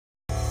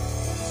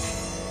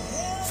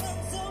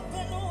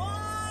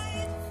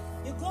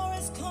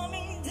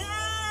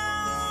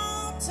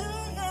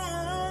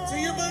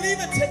believe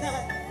it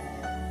tonight?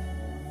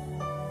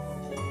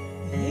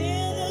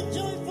 Hear the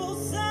joyful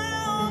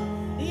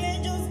sound, the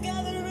angels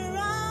gather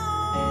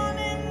around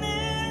in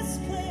this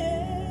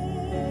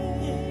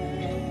place.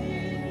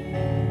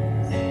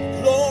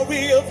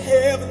 Glory of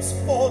heaven's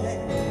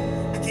falling.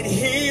 I can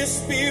hear your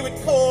spirit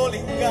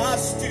calling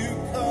us to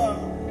come.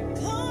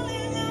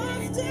 Calling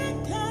us to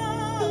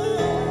come.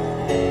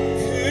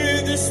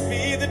 Could this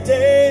be the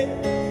day?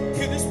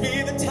 Could this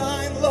be the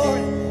time,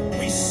 Lord?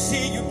 We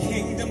see your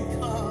kingdom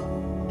come.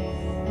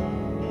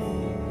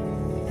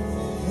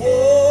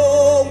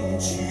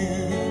 Won't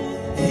you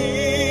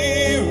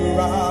hear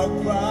our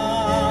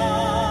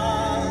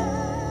cry?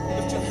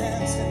 Lift your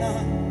hands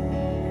tonight.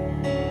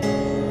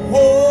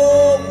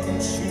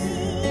 Won't you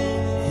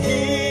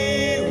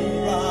hear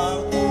our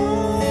cry?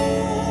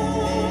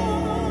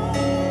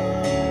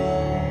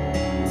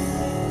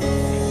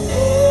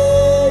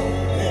 Open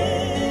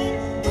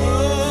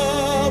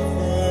up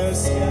the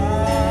sky.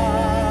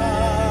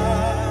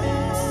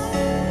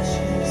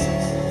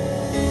 Jesus.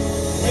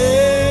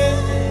 Let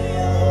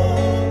your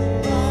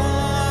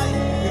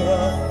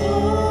fire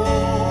fall.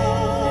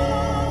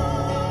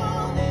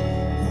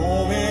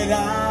 Pour it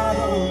out,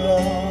 oh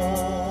Lord.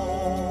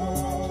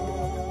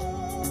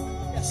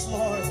 Yes,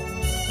 Lord.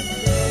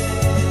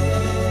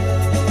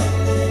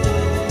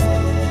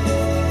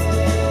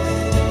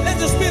 Let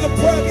this be the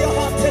prayer of your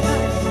heart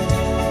tonight.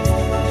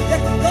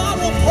 That God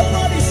will pour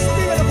out His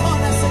Spirit upon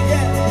us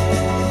again.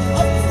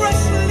 A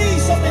fresh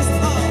release of His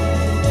power.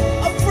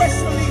 A fresh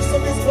release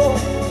of His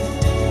glory.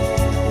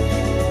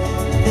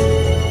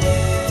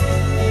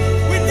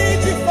 We need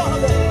you,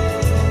 Father.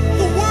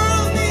 The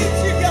world needs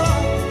you,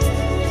 God.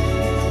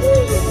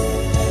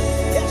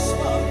 Yes,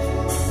 Lord.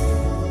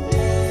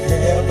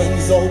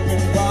 Heaven's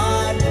open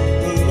wide.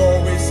 The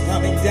glory's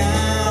coming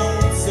down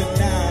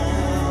tonight.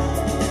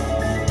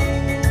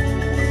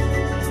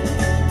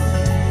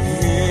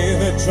 Hear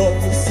the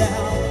joyful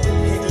sound.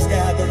 Angels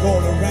gather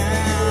all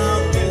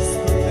around this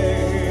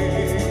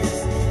place.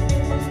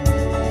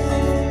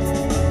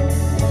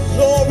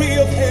 Glory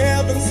of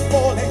heaven's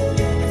falling.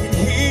 I can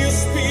hear your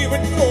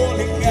spirit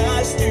calling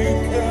us to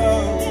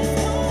come.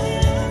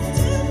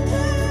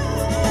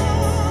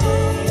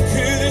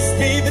 Could this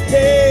be the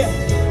day?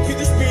 Could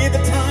this be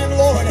the time,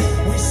 Lord?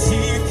 We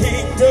see your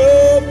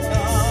kingdom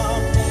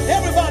come.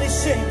 Everybody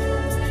sing.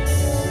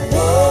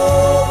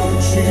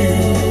 Won't you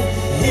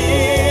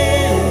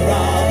hear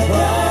our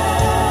cry?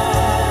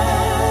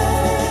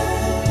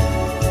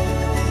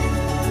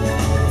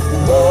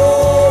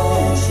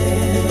 Won't you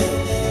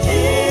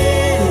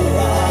hear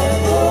our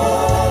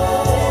cry?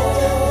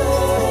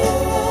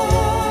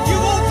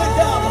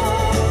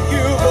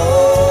 You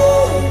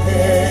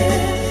opened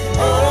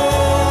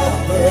up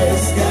the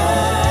sky.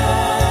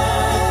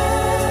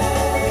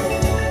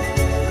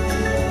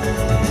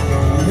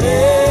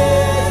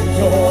 Let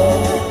your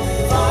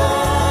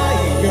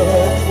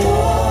fire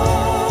fall.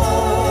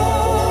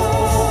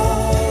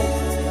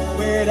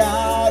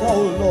 Without,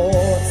 oh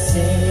Lord.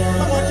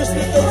 Come on, just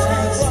lift those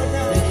hands right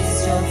now.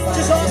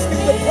 Just ask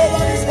Him to pour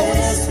out His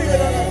Holy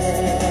Spirit on us.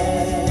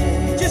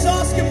 Just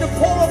ask Him to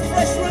pour a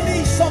fresh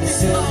release of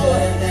His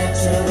power,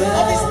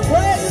 of His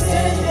presence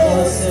and His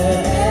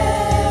glory.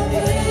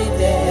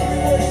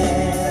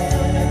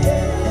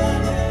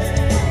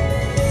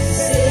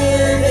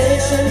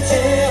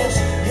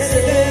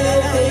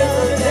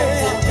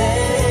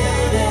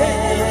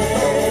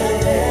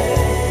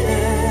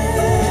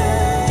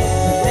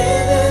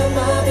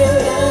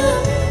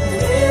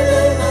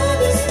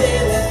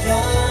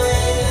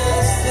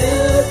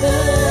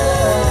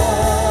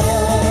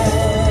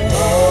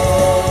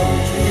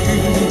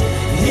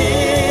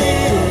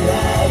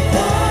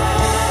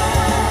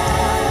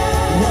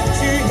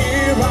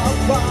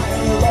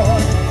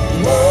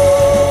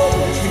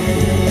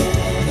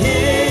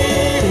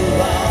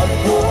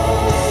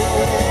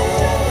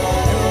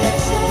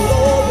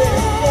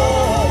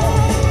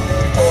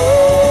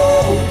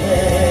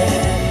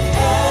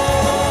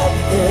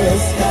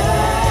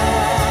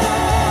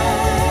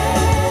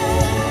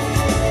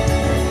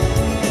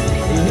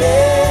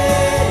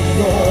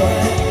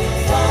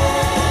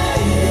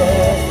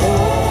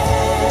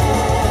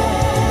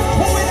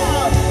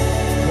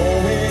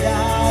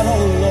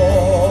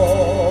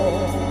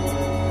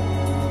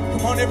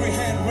 Every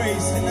hand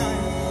raised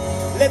tonight.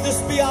 Let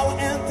this be our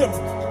anthem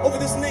over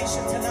this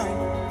nation tonight.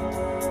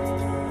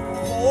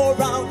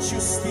 Pour out your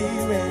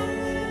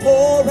spirit.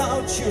 Pour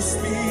out your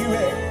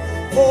spirit.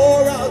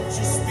 Pour out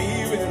your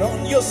spirit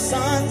on your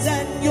sons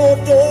and your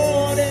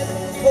daughters.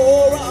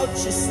 Pour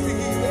out your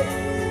spirit.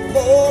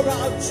 Pour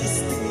out your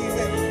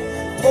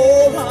spirit.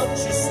 Pour out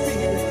your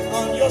spirit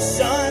on your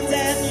sons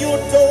and your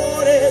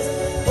daughters.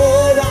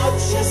 Pour out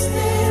your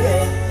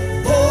spirit.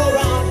 Pour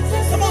out.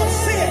 Come on,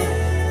 sing it.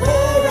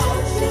 Pour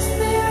out your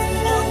spirit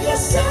on your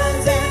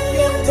sons and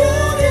your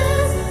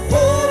daughters.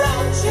 Pour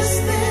out your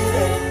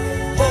spirit.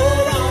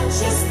 Pour out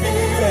your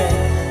spirit.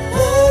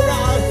 Pour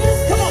out.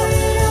 Come on,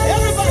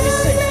 everybody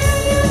sing.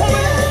 Pour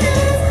it out.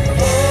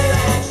 Pour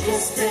out your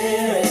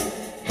spirit.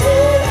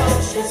 Pour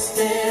out your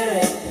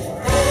spirit.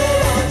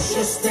 Pour out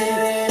your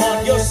spirit.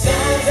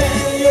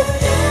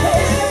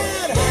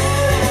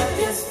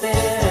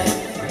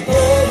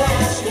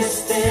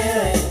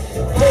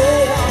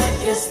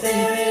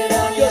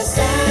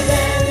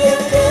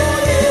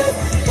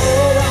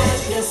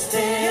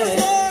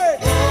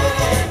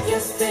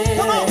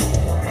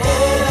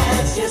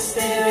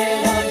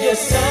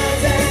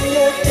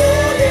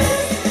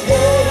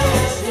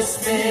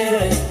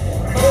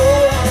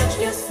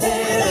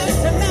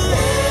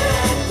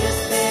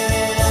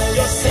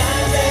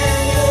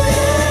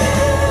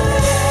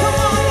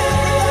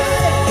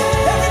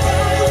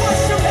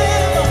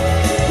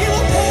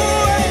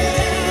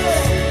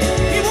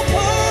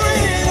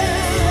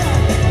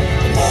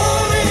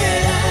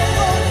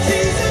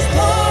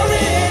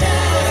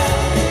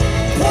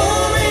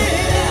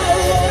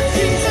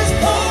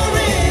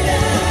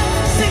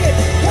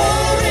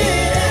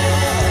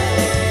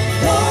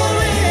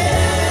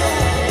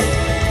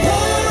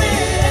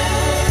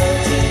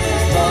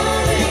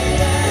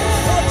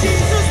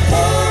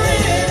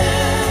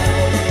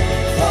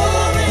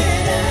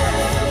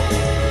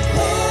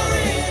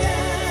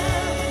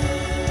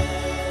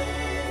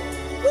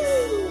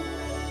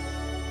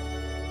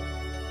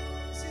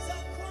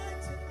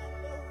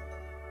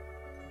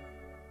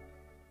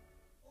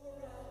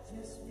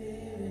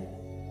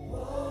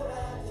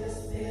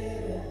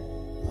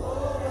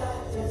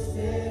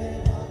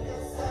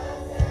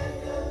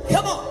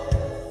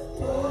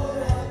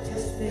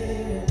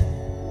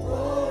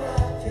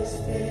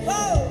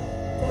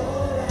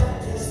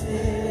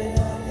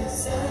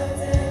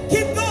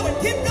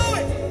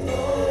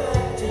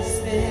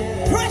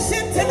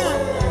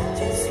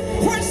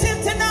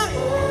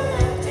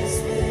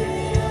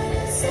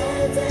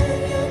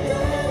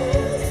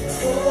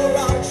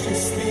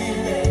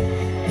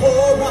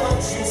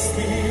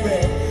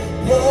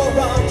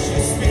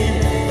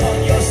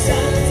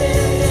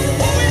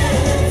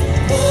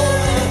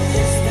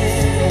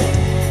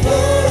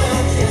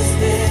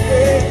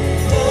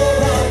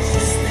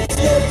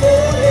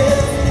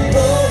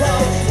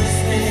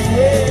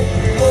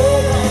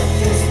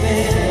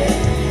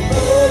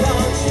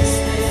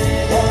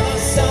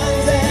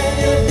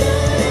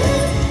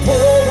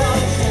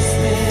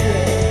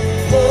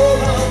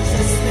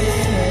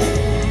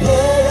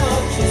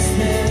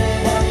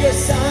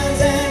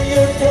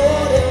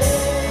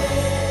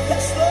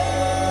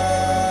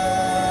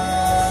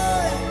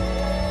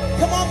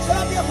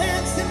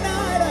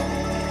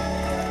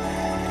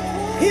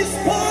 He's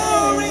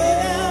pouring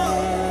it out.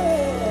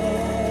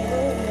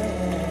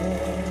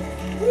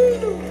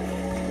 Woo.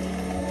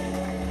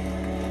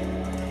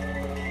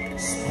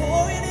 He's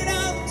pouring it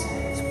out.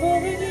 He's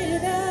pouring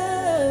it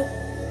out.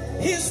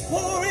 He's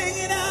pouring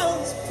it out.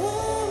 He's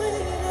pouring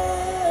it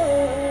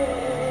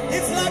out.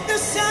 It's like the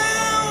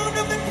sound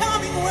of the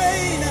coming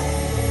rain.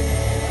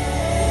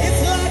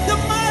 It's like the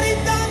mighty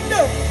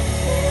thunder.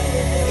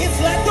 It's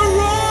like the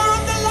roar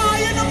of the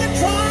lion of the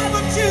tribe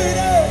of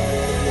Judah.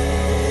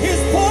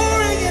 He's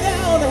pouring it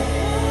out.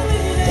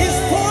 He's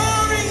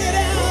pouring it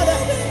out.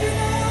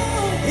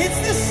 It's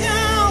the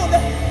sound.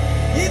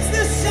 It's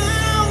the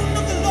sound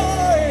of the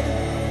Lord.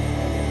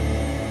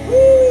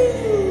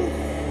 Woo!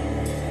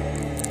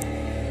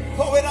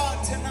 Pour it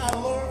out tonight,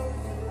 Lord.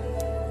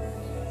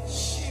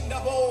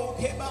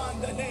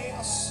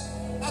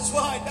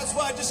 That's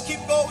why, just keep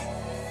going.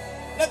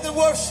 Let the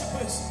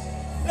worshipers,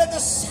 let the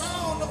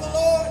sound of the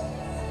Lord.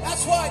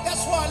 That's why,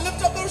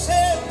 lift up those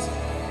hands.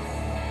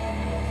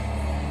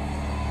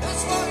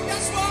 That's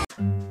why.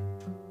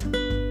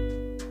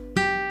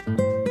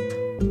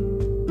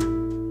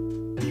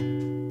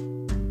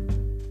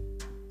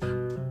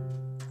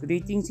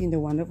 Greetings in the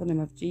wonderful name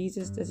of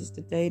Jesus. This is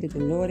the day that the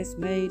Lord has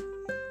made.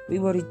 We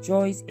will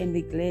rejoice and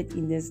be glad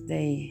in this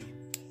day.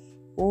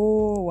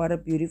 Oh, what a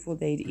beautiful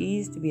day it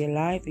is to be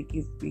alive. We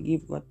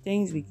give God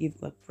thanks. We give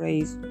God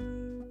praise.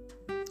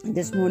 And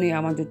this morning I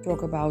want to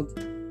talk about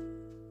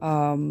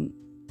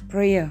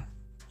prayer,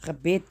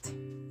 gebed,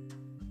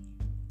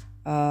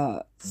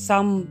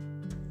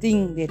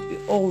 something that we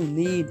all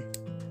need,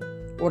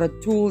 or a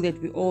tool that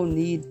we all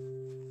need.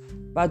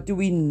 But do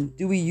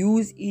we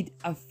use it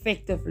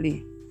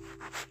effectively?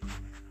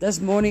 This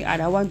morning I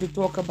don't want to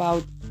talk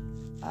about.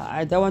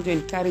 I don't want to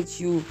encourage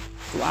you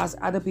to ask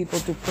other people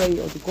to pray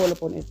or to call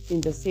upon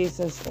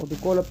intercessors or to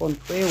call upon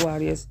prayer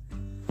warriors,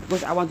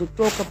 because I want to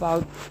talk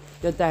about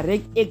the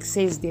direct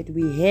access that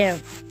we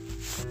have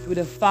to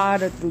the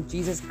Father through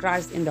Jesus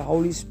Christ and the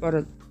Holy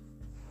Spirit.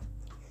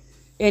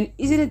 And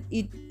isn't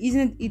it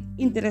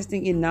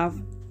interesting enough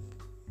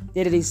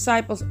that the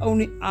disciples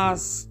only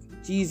asked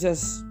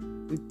Jesus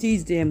to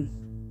teach them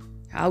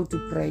how to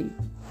pray?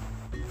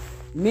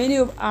 Many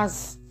of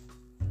us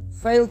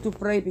fail to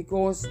pray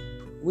because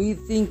we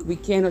think we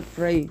cannot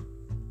pray.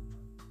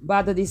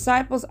 But the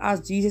disciples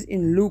asked Jesus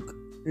in Luke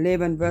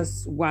 11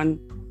 verse 1.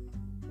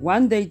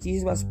 One day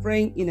Jesus was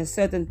praying in a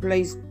certain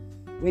place.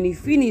 When he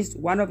finished,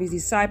 one of his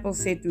disciples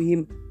said to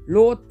him,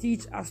 "Lord,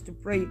 teach us to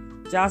pray,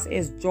 just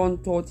as John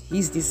taught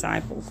his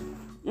disciples."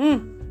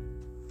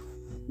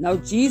 Now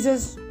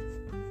Jesus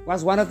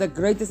was one of the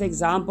greatest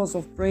examples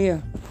of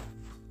prayer,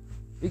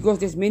 because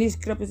there's many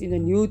scriptures in the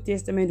New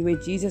Testament where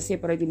Jesus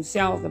separated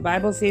himself. The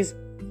Bible says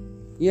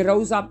he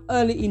rose up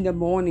early in the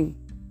morning.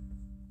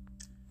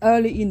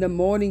 Early in the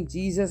morning,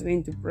 Jesus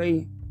went to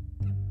pray.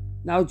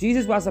 Now,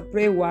 Jesus was a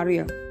prayer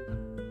warrior.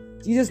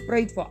 Jesus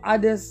prayed for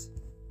others.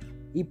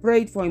 He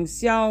prayed for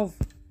himself.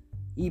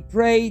 He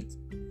prayed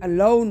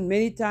alone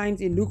many times.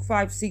 In Luke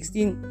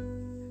 5:16,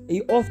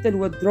 he often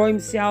would draw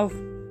himself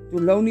to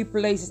lonely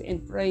places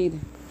and prayed.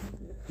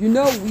 You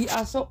know, we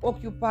are so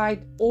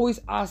occupied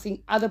always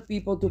asking other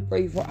people to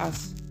pray for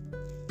us.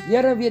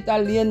 Here weet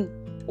alleen,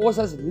 ons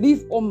is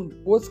lief om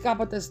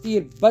boodskappe te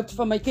stuur. Bid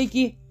vir my,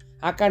 kykie,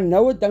 daar kan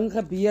nou 'n ding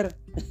gebeur.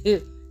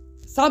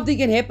 Something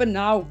can happen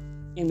now.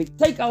 And we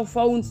take our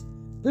phones.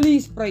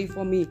 Please pray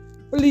for me.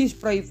 Please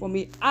pray for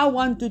me. I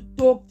want to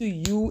talk to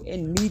you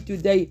and me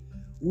today.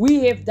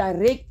 We have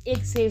direct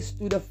access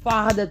to the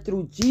Father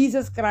through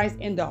Jesus Christ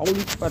and the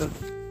Holy Spirit.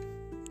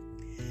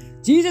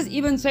 Jesus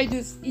even said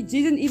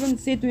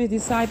to his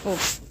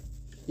disciples,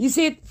 he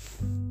said,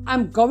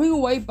 "I'm going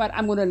away, but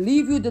I'm going to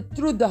leave you the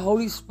truth, the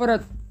Holy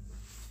Spirit."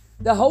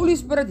 The Holy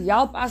Spirit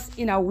help us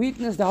in our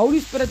weakness. The Holy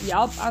Spirit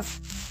help us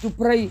to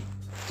pray.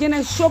 Can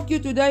I shock you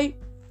today?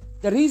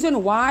 The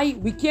reason why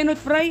we cannot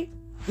pray,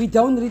 we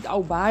don't read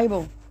our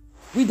Bible.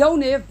 We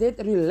don't have that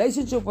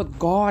relationship with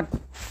God,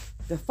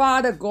 the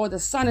Father, God, the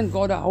Son, and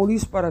God, the Holy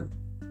Spirit.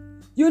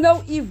 You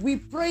know, if we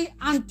pray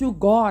unto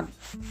God,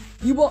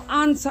 He will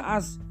answer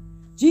us.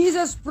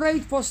 Jesus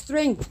prayed for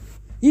strength.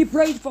 He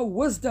prayed for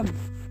wisdom.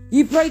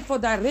 He prayed for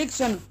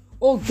direction,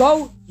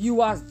 although He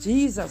was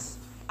Jesus.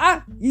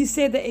 He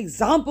set the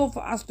example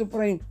for us to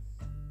pray.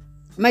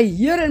 My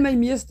Heer and my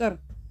Meester,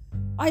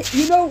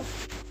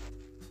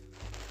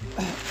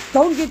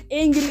 don't get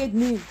angry at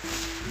me,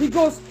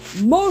 because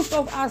most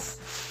of us,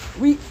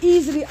 we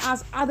easily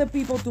ask other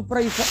people to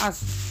pray for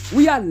us.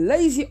 We are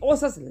lazy.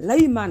 Ons is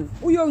lui man.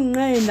 Oyo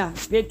ngena,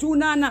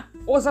 betunana,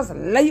 ons is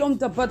lui om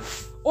te bid.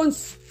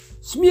 Ons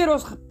smeer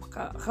ons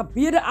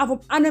gebede af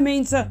op ander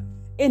mense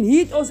en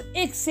hier het ons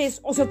access,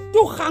 ons het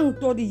toegang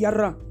tot die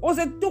Here. Ons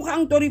het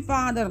toegang tot die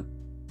Vader.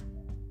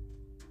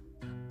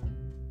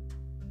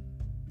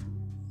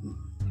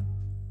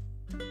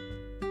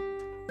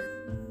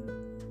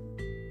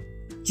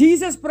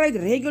 Jesus prayed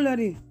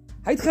regularly.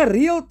 Hy het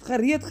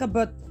gereed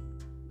gebid.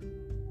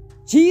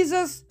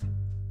 Jesus'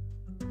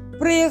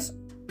 prayers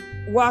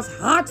was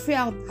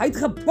heartfelt. Hy het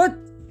gebid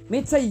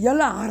met sy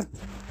hele hart.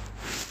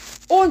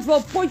 Ons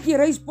wil potjie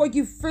rys,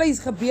 potjie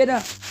vlees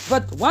gebede,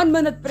 but 1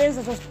 minute prayer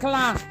is ons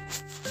klaar.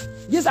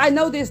 Yes, I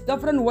know there's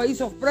different ways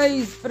of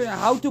praise,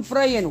 how to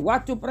pray and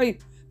what to pray.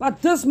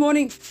 But this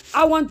morning,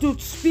 I want to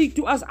speak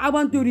to us. I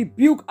want to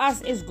rebuke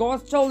us as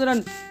God's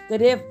children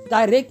that have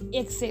direct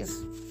access.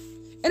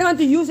 And I want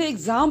to use an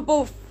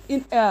example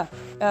in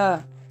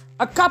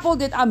a couple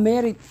that are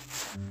married.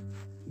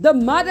 The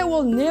mother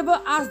will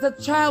never ask the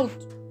child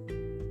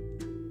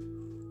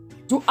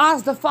to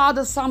ask the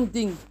father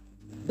something.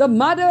 The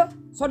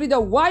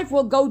wife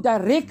will go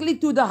directly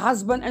to the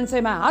husband and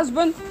say, my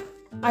husband,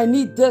 I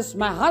need this.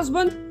 My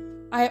husband,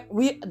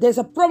 there's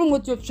a problem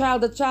with your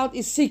child. The child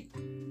is sick.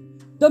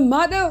 The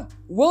mother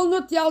will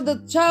not tell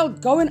the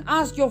child, go and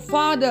ask your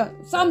father.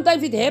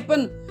 Sometimes it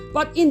happens,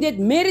 but in that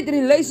married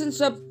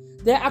relationship,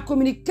 they are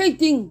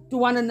communicating to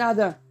one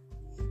another.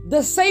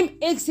 The same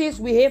access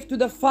we have to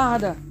the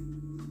Father.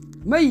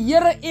 My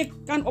Here,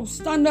 ek kan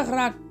opstandig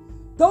raak.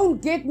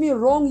 Don't get me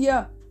wrong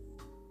here.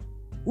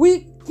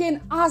 We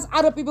can ask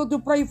other people to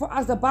pray for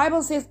us. The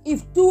Bible says,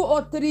 if 2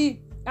 or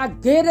 3 are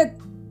gathered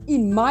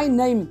in my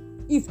name,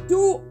 if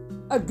 2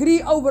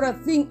 agree over a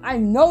thing, I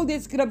know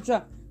that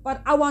scripture,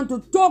 but I want to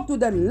talk to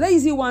the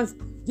lazy ones.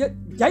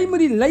 Jy moet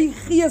die lui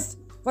gees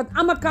wat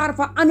aan mekaar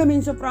vir ander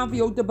mense vra vir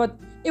jou te bid.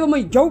 Ek wil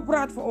met jou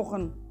praat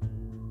vanoggend.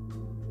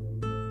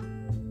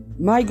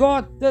 My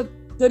God, the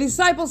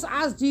disciples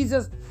asked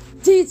Jesus,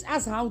 teach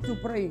us how to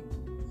pray.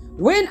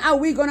 When are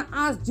we going to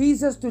ask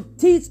Jesus to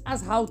teach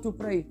us how to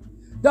pray?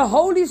 The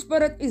Holy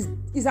Spirit is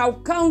our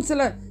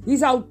counselor.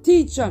 He's our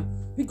teacher.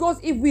 Because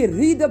if we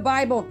read the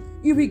Bible,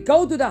 if we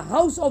go to the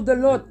house of the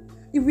Lord,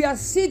 if we are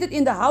seated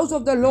in the house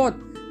of the Lord,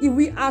 if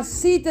we are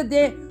seated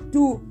there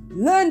to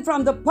learn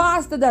from the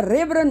pastor, the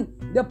reverend,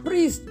 the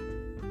priest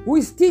who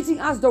is teaching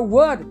us the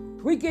word,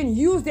 we can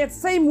use that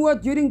same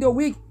word during the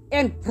week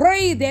and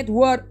pray that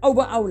word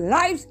over our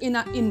lives in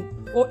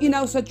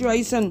our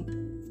situation.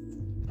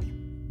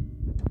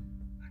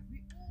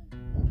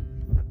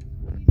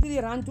 We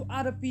run to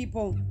other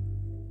people.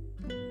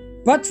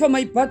 But for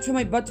my.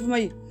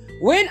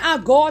 When are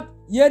God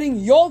hearing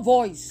your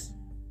voice?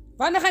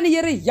 Wanneer gaan die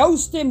Here jou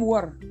stem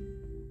hoor?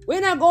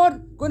 When are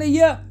God going to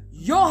hear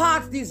your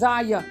heart's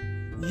desire?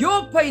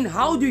 Your pain,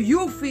 how do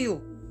you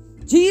feel?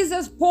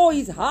 Jesus poured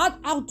his heart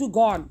out to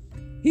God.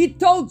 He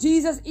told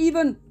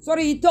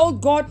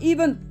God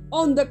even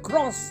on the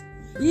cross.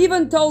 He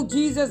even told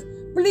Jesus,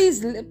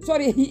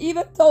 he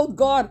even told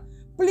God,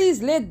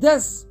 please let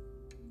this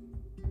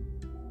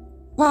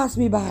pass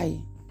me by.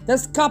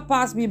 This cup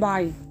pass me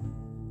by.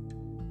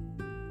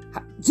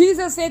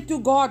 Jesus said to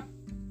God,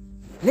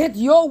 let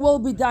your will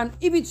be done.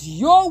 If it's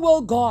your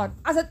will, God,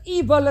 as it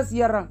evil is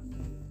here.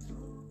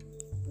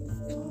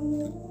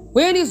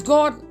 When is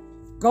God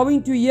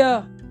going to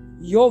hear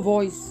your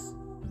voice?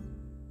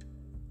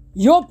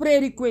 Your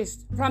prayer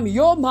request from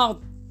your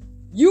mouth.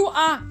 You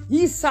are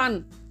his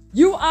son.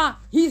 You are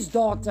his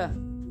daughter.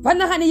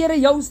 Wanneer gaan die Here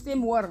jou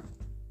stem hoor?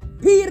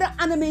 Pure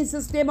ander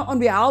mense stemme on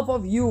behalf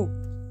of you.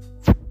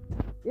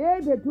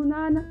 Hey,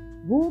 betunana,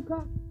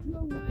 buka.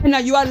 En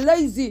you are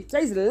lazy.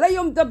 Jy's lui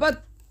om te bid.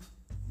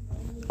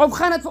 Of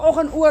gaan dit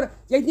vanoggend oor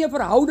jy het nie 'n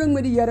verhouding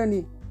met die Here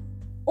nie?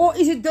 Or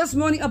is it this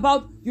morning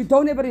about you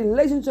don't have a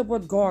relationship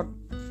with God?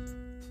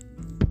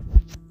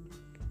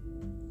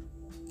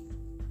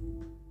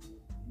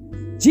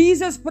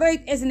 Jesus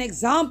prayed as an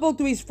example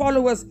to his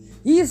followers.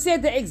 He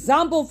set the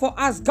example for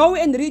us. Go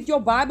and read your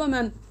Bible,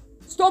 man.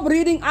 Stop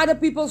reading other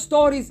people's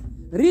stories.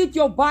 Read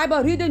your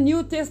Bible. Read the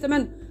New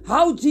Testament.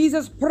 How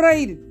Jesus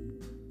prayed.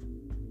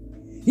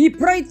 He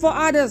prayed for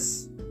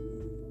others.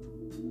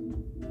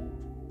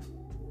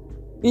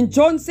 In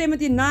John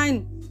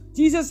 17:9,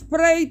 Jesus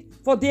prayed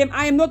for them.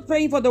 I am not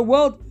praying for the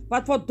world,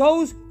 but for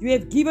those you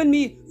have given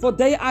me, for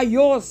they are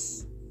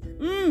yours.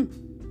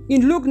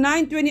 In Luke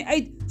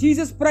 9:28,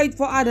 Jesus prayed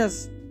for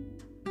others.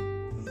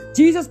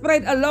 Jesus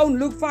prayed alone.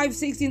 Luke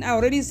 5:16, I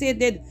already said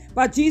that.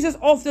 But Jesus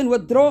often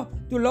would draw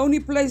to lonely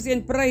places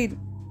and prayed.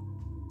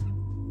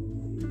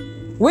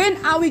 When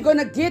are we going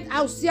to get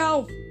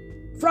ourselves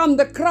from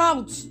the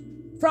crowds,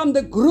 from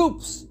the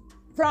groups,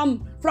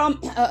 from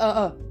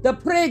the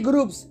prayer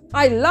groups?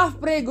 I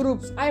love prayer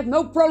groups. I have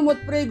no problem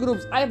with prayer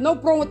groups. I have no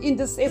problem with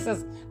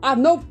intercessors. I have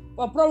no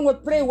problem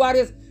with prayer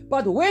warriors.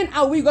 But when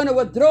are we going to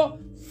withdraw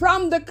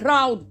from the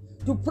crowd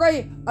to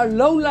pray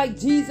alone like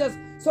Jesus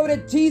so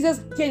that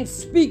Jesus can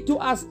speak to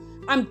us?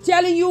 I'm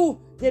telling you,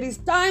 there is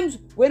times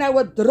when I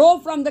withdraw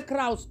from the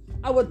crowds.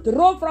 I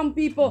withdraw from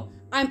people.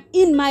 I'm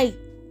in my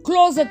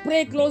closet,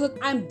 prayer closet.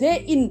 I'm there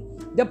in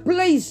the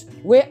place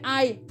where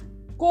I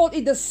call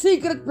it the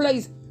secret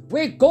place,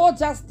 where God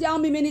just tell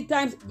me many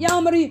times,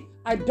 Yamari,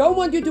 I don't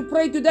want you to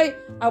pray today.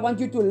 I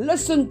want you to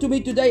listen to me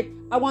today.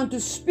 I want to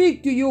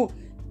speak to you.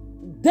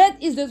 That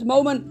is this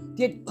moment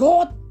that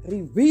God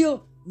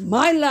revealed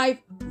my life,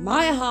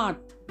 my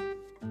heart.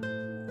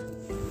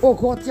 Oh,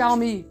 God, tell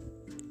me,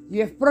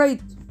 you have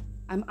prayed.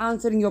 I'm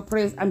answering your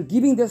prayers. I'm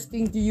giving this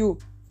thing to you.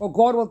 Or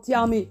God will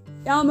tell me,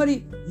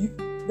 Elmarie,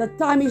 the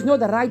time is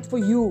not right for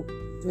you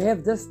to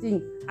have this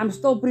thing. I'm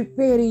still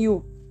preparing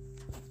you.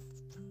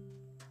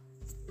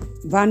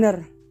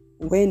 Wanneer?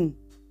 When?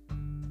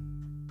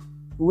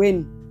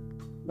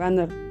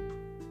 Wanneer?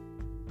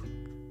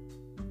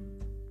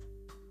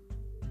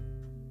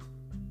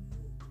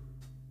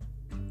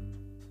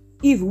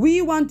 If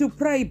we want to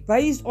pray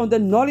based on the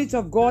knowledge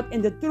of God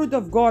and the truth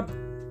of God,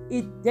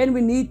 then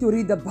we need to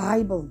read the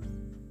Bible.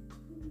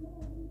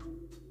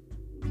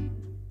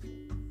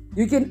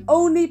 You can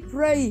only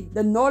pray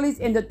the knowledge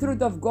and the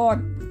truth of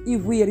God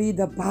if we read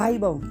the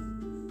Bible.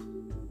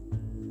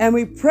 And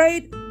we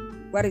prayed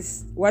what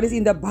is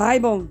in the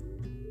Bible.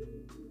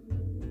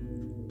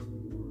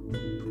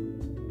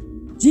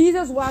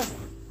 Jesus was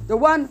the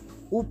one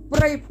who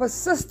prayed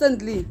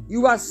persistently. He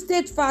was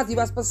steadfast. He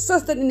was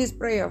persistent in his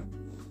prayer.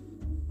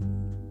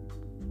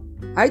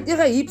 Hy het nie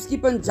gehip,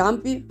 skip and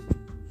jumpy.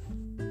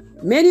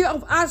 Many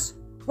of us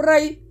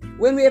pray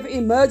when we have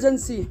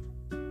emergency.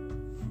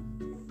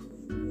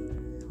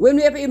 When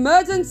we have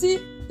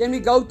emergency, then we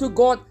go to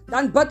God.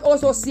 Dan bid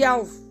ons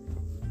ourselves.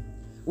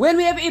 When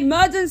we have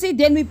emergency,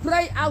 then we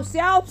pray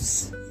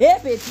ourselves.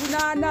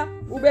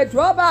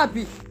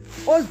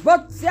 Ons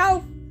bid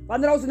self.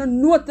 Wanneer ons in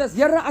 'n nood is,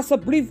 Here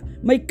asseblief,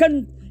 my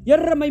kind,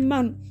 Here my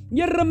man,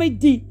 Here my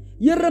die,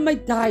 Here my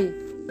die.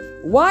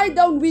 Why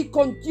don't we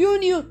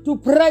continue to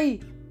pray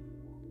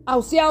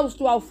ourselves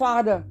to our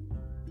Father,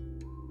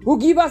 who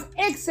give us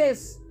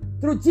access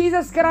through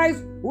Jesus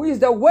Christ, who is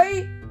the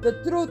way,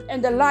 the truth,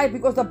 and the life?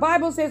 Because the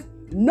Bible says,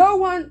 no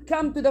one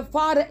come to the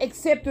Father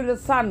except to the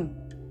Son.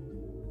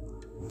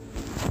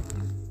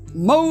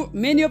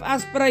 Many of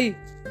us pray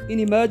in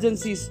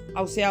emergencies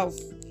ourselves.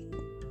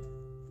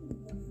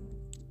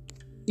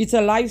 It's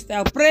a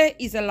lifestyle. Prayer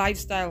is a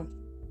lifestyle.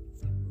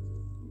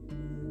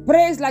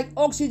 Prayer is like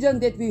oxygen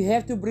that we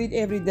have to breathe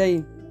every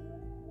day.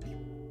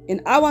 And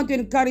I want to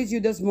encourage you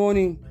this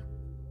morning.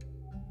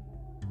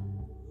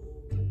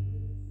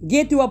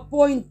 Get to a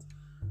point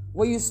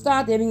where you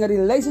start having a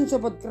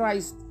relationship with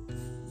Christ,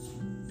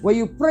 where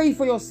you pray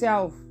for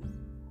yourself,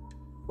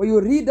 where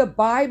you read the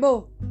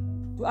Bible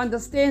to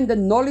understand the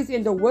knowledge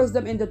and the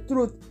wisdom and the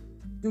truth,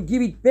 to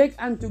give it back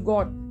unto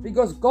God.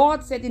 Because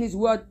God said in His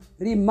Word,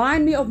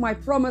 remind me of my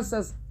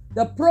promises.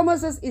 The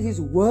promises is His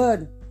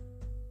Word.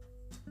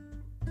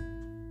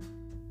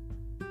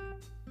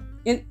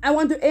 And I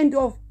want to end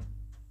off.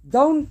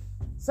 Don't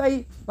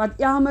say, but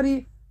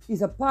Elmarie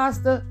is a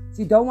pastor.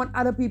 She don't want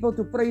other people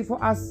to pray for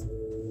us.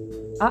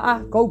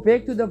 Go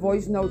back to the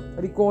voice note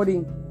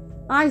recording.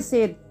 I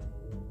said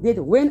that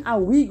when are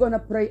we going to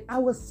pray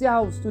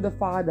ourselves to the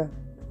Father?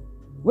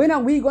 When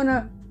are we going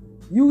to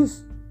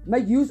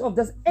make use of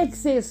this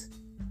access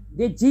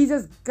that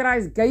Jesus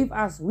Christ gave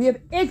us? We have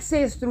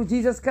access through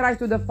Jesus Christ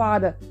to the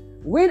Father.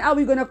 When are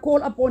we going to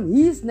call upon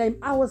His name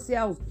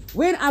ourselves?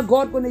 When are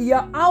God going to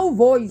hear our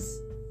voice?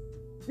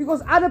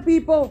 Because other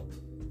people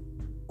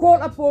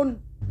call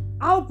upon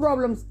our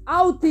problems,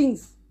 our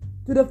things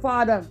to the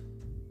Father.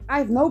 I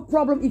have no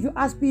problem if you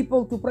ask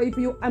people to pray for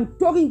you. I'm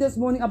talking this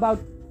morning about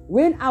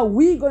when are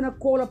we going to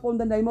call upon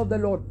the name of the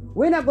Lord?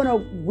 When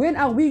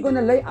are we going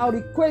to lay our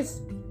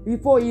requests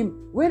before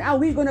Him? When are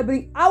we going to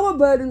bring our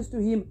burdens to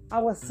Him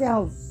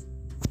ourselves?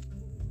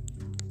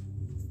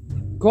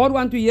 God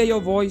wants to hear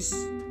your voice.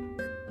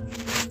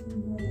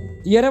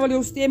 Die Here wil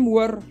jou stem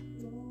hoor.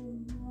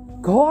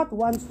 God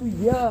wants to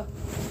hear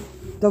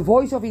the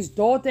voice of His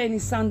daughter and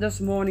His son this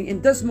morning.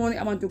 And this morning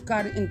I want to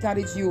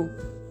encourage you.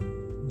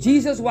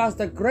 Jesus was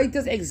the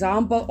greatest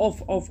example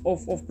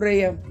of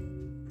prayer.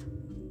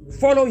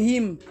 Follow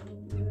Him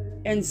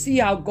and see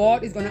how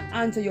God is going to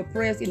answer your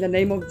prayers in the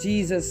name of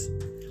Jesus.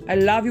 I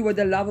love you with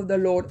the love of the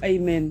Lord.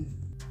 Amen.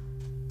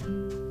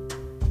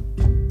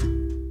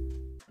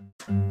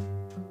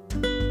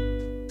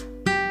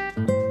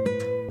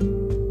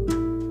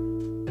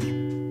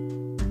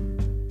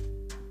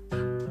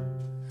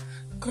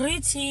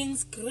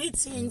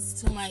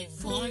 Greetings to my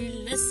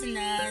Vaughn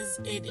listeners.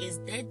 It is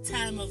that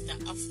time of the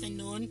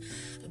afternoon,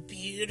 a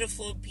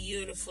beautiful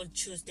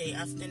Tuesday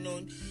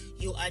afternoon.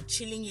 You are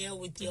chilling here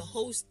with your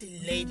host,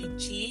 Lady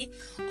G,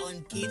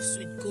 on Gifts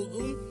with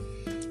Google.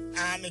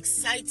 I am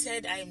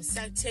excited.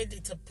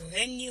 It's a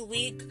brand new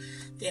week.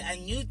 There are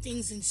new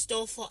things in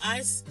store for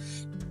us.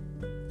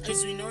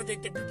 As we know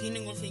that the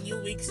beginning of a new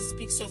week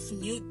speaks of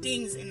new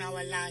things in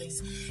our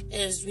lives.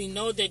 As we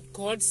know that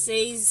God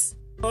says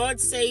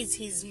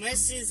His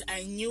mercies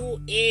are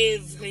new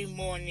every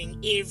morning.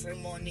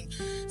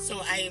 So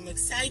I am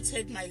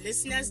excited, my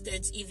listeners,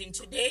 that even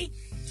today,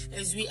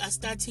 as we are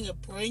starting a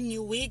brand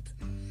new week,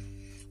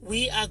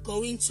 we are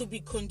going to be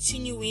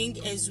continuing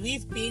as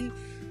we've been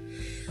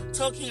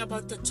talking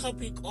about the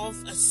topic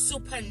of a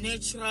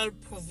supernatural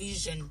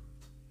provision.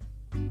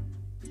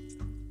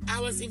 I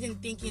was even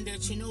thinking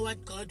that, you know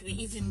what, God, we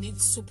even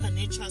need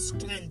supernatural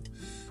strength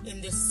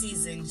in this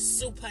season.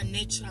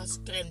 Supernatural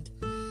strength.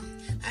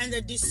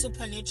 Under this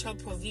supernatural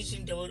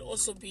provision, there will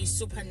also be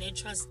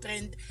supernatural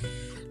strength.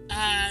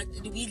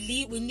 We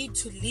need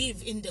to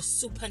live in the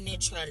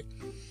supernatural.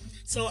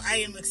 So I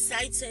am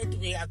excited.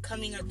 We are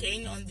coming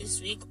again on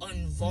this week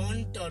on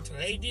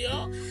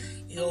Vaughn.radio,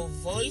 your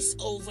voice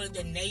over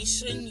the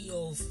nation,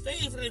 your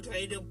favorite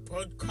radio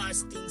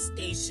broadcasting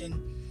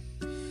station.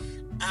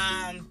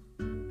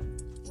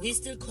 we're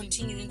still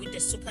continuing with the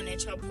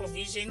supernatural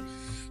provision.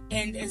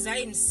 And as I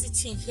am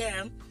sitting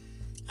here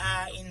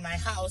in my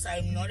house,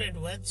 I'm not at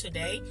work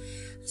today.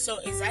 So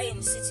as I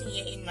am sitting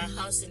here in my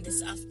house in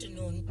this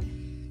afternoon,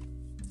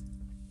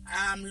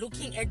 I'm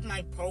looking at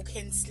my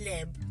broken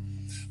slab,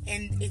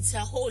 and it's a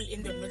hole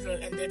in the middle,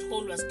 and that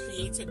hole was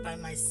created by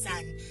my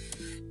son.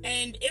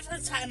 And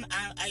every time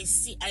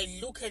I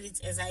look at it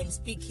as I'm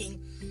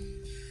speaking,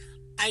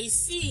 I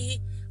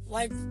see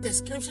what the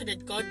scripture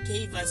that God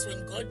gave us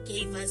when God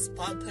gave us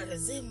Baal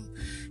Perazim,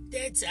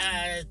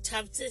 that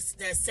chapter,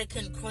 the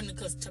 2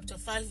 Chronicles chapter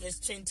 5 verse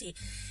 20.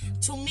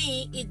 To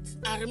me,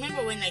 I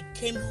remember when I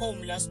came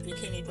home last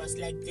weekend, it was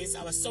like this.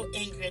 I was so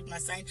angry at my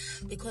son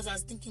because I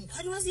was thinking,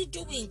 what was he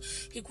doing?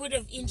 He could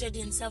have injured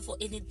himself or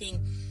anything.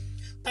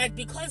 But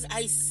because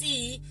I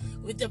see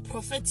with the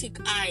prophetic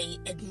eye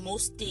at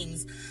most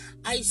things,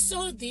 I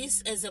saw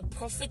this as a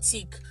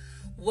prophetic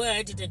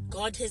word that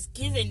God has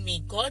given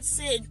me. God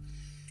said,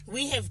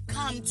 we have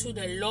come to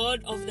the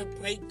Lord of the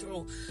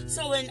breakthrough.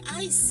 So when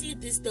I see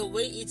this the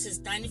way it is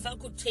done, if I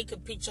could take a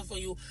picture for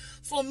you,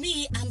 for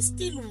me, I'm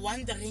still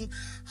wondering,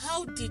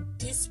 how did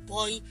this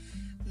boy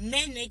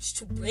manage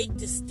to break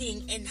this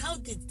thing, and how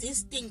did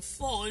this thing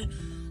fall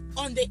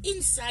on the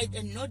inside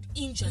and not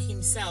injure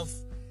himself?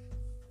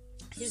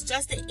 He's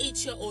just an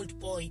 8-year-old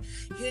boy,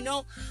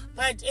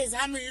 but as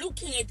I'm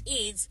looking at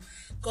it,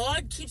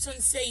 God keeps on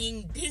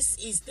saying, this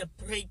is the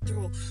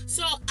breakthrough.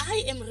 So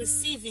I am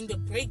receiving the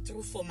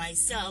breakthrough for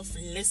myself,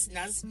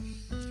 listeners,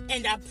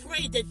 and I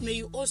pray that may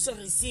you also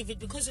receive it,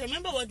 because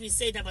remember what we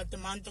said about the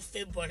month of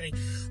February.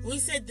 We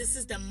said this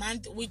is the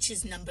month which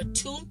is number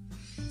 2,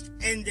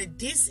 and that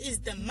this is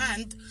the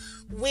month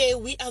where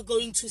we are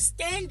going to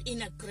stand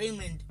in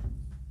agreement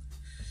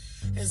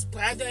as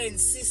brothers and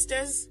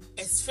sisters,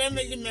 as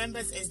family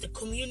members, as the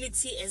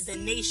community, as the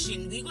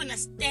nation. We're going to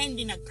stand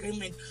in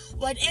agreement.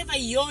 Whatever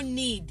your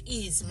need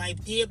is, my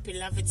dear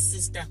beloved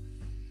sister,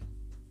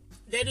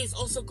 that is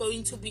also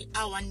going to be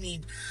our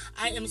need.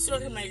 I am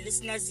sorry, my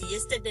listeners,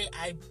 yesterday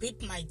I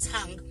bit my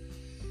tongue.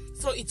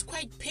 So it's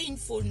quite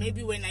painful.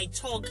 Maybe when I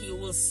talk, you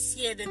will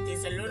hear that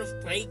there's a lot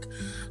of break.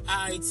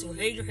 It's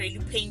really, really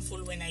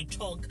painful when I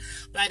talk.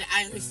 But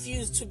I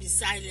refuse to be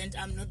silent.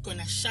 I'm not going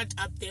to shut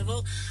up,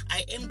 devil.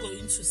 I am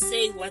going to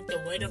say what the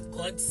word of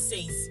God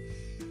says.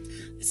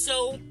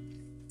 So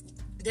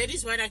that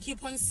is what I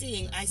keep on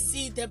seeing. I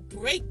see the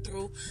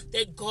breakthrough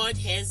that God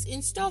has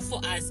in store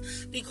for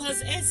us, because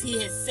as he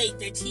has said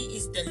that he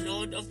is the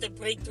Lord of the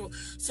breakthrough.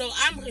 So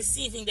I'm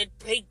receiving that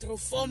breakthrough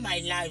for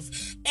my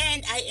life,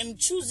 and I am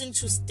choosing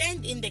to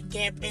stand in the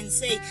gap and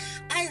say,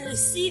 I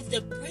receive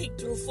the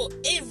breakthrough for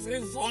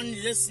every one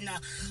listener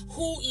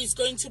who is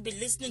going to be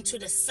listening to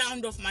the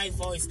sound of my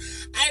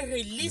voice. I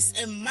release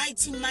a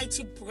mighty,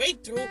 mighty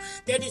breakthrough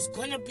that is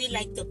going to be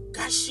like the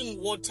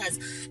gushing waters,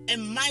 a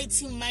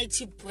mighty,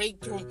 mighty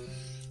breakthrough.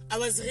 I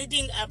was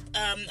reading up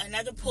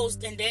another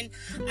post, and then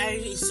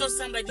I saw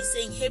somebody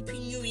saying Happy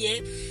New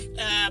Year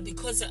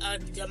because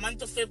the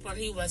month of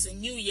February was a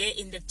new year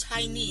in the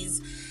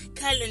Chinese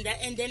calendar,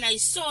 and then I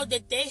saw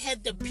that they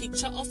had the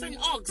picture of an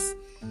ox.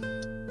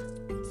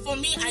 For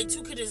me, I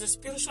took it as a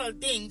spiritual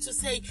thing to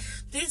say,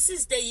 this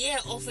is the year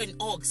of an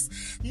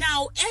ox.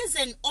 Now, as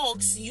an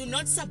ox, you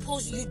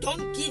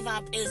don't give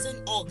up as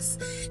an ox.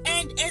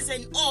 And as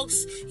an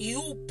ox,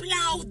 you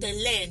plow the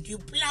land. You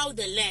plow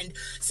the land.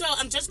 So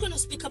I'm just going to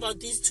speak about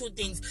these two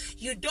things.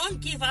 You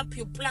don't give up,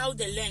 you plow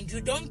the land.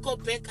 You don't go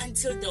back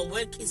until the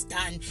work is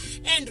done.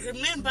 And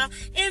remember,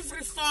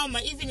 every farmer,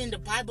 even in the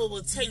Bible,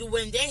 will tell you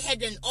when they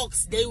had an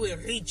ox, they were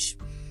rich.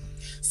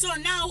 So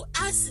now,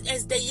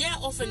 as the year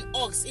of an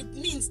ox, it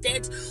means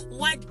that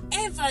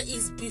whatever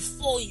is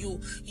before you,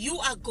 you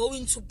are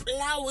going to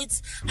plow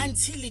it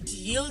until it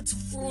yields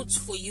fruit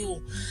for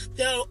you.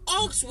 The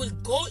ox will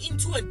go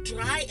into a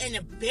dry and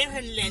a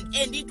barren land,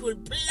 and it will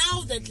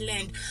plow that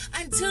land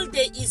until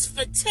there is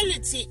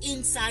fertility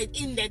inside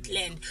in that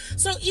land.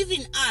 So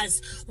even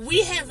us,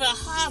 we have a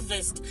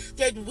harvest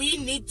that we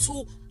need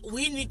to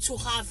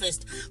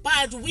harvest,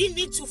 but we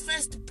need to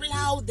first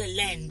plow the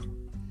land.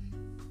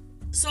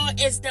 So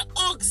as the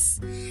ox,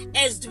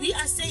 as we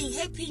are saying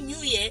Happy New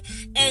Year,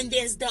 and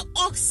as the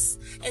ox,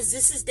 as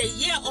this is the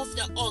year of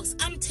the ox,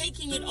 I'm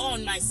taking it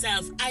on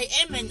myself. I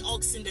am an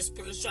ox in the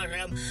spiritual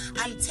realm.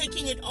 I'm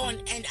taking it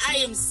on, and I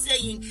am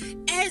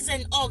saying, as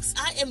an ox,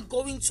 I am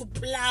going to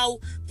plow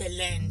the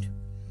land.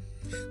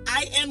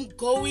 I am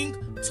going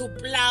to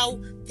plow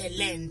the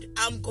land.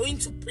 I'm going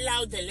to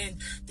plow the land.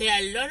 There are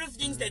a lot of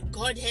things that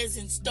God has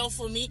in store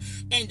for me,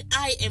 and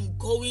I am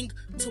going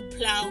to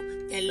plow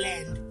the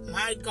land.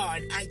 My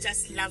God, I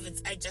just love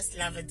it. I just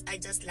love it. I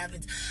just love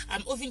it.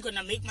 I'm even going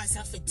to make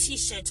myself a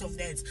t-shirt of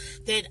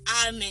that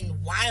I'm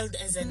in wild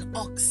as an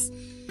ox.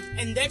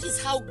 And that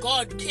is how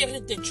God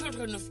carried the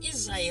children of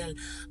Israel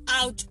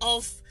out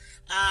of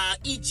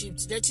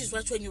Egypt. That is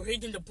what when you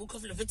read in the book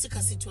of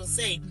Leviticus, it will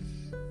say,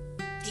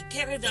 He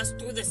carried us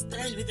through the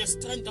strength with the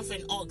strength of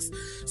an ox.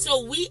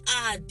 So we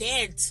are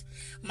that,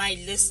 my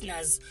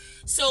listeners.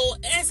 So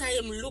as I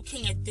am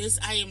looking at this,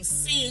 I am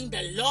seeing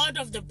the Lord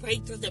of the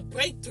breakthrough, the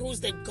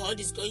breakthroughs that God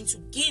is going to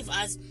give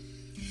us,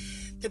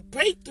 the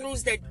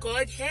breakthroughs that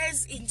God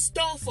has in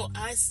store for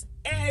us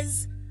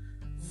as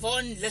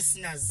Von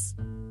listeners.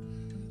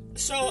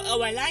 So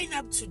our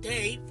lineup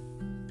today,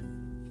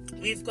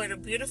 we've got a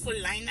beautiful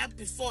lineup.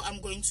 Before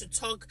I'm going to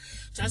talk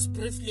just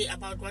briefly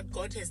about what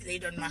God has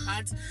laid on my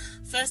heart,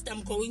 first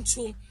I'm going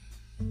to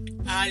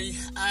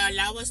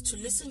allow us to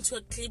listen to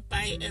a clip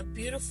by a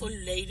beautiful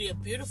lady, a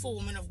beautiful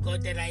woman of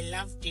God that I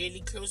love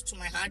dearly, close to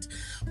my heart,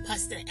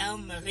 Pastor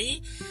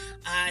Marie.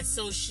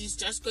 So she's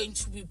just going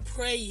to be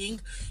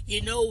praying,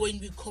 when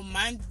we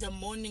command the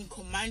morning,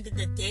 command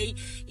the day,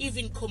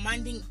 even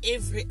commanding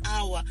every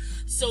hour.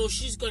 So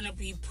she's going to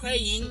be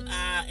praying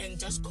and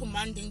just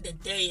commanding the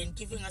day and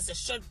giving us a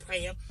short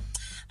prayer.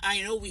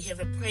 I know we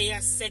have a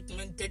prayer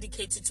segment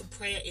dedicated to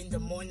prayer in the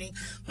morning,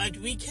 but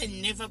we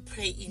can never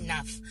pray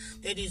enough.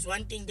 That is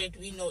one thing that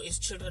we know as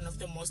children of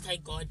the Most High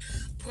God.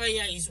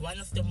 Prayer is one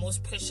of the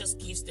most precious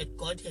gifts that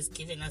God has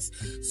given us.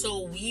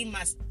 So we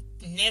must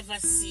never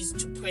cease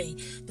to pray.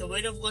 The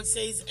word of God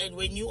says, and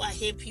when you are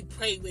happy,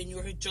 pray. When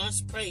you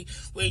rejoice, pray.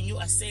 When you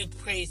are sad,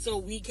 pray. So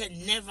we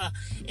can never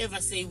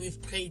ever say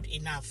we've prayed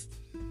enough.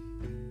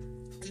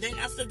 And then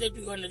after that,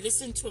 we're going to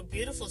listen to a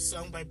beautiful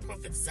song by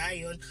Prophet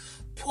Zion,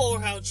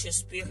 Pour Out Your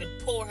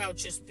Spirit, Pour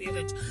Out Your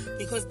Spirit,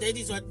 because that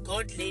is what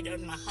God laid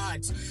on my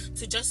heart,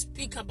 to just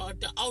speak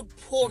about the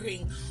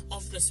outpouring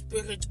of the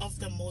Spirit of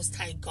the Most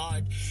High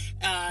God,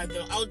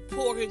 the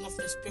outpouring of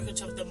the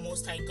Spirit of the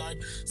Most High God.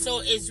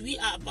 So as we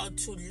are about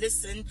to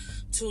listen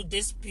to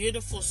this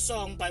beautiful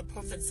song by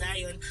Prophet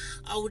Zion,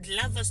 I would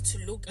love us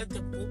to look at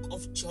the book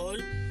of Joel,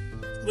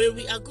 where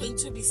we are going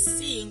to be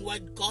seeing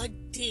what God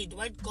did,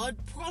 what God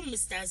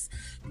promised us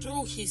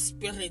through His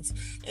Spirit,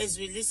 as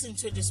we listen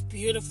to this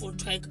beautiful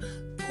track,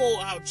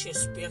 Pour Out Your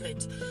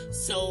Spirit.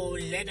 So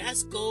let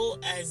us go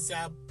as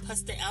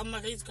Pastor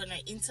Marie is going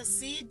to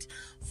intercede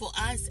for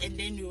us, and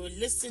then we will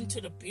listen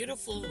to the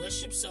beautiful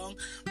worship song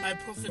by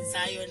Prophet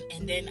Zion,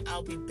 and then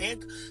I'll be back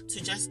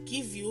to just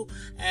give you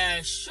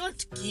a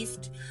short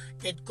gift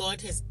that God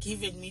has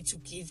given me to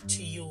give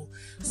to you.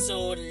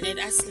 So let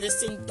us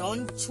listen.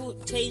 Don't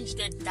change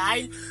the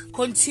dial.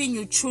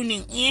 Continue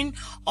tuning in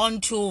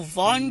onto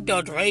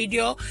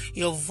Von.radio,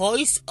 your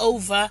voice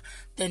over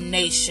the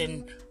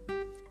nation.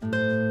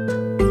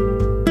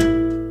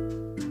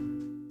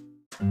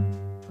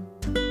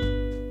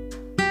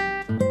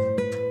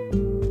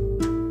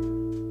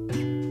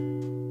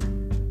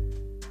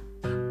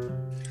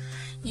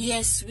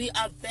 Yes, we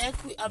are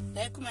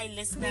back, my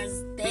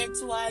listeners.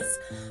 That was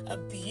a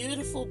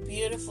beautiful,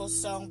 beautiful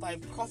song by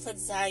Prophet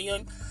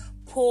Zion,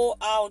 Pour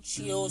Out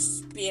Your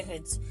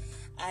Spirit.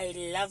 I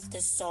love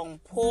this song,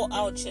 Pour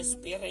Out Your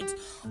Spirit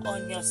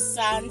on your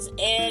sons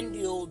and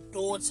your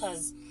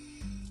daughters.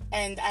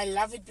 And I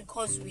love it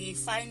because we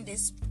find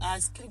this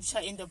scripture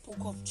in the book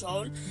of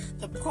Joel,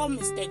 the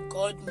promise that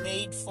God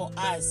made for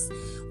us,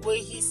 where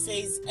He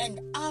says, and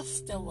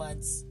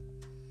afterwards,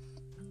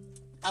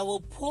 I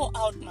will pour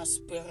out my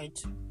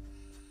Spirit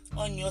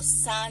on your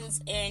sons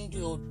and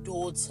your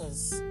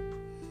daughters.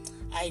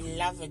 I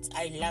love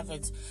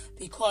it,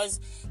 because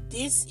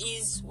this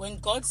is when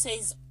God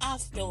says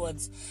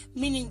afterwards,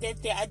 meaning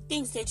that there are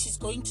things that He's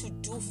going to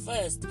do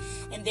first,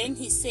 and then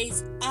He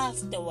says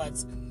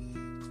afterwards,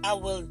 I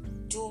will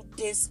do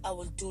this, I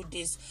will do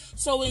this.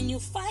 So when you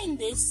find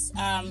this,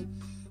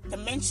 the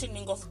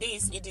mentioning of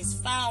this, it is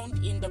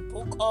found in the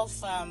book of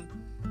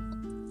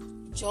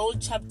Joel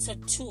chapter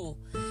 2,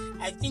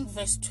 I think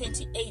verse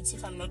 28,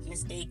 if I'm not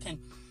mistaken,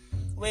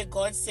 where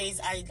God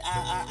says,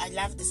 I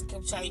love the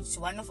scripture. It's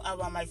one of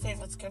my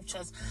favorite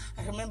scriptures.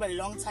 I remember a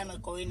long time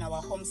ago in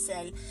our home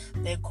cell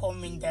back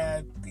home in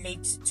the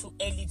late to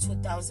early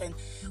 2000,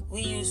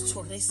 we used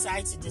to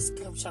recite the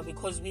scripture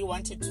because we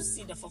wanted to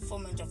see the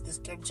fulfillment of the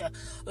scripture,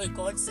 where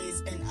God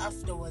says, and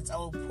afterwards I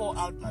will pour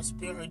out my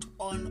Spirit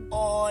on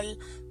all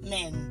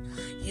men.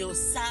 Your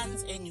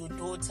sons and your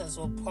daughters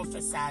will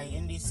prophesy.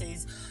 And He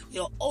says,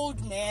 your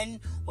old men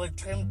will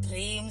dream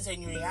dreams,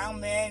 and your young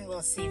men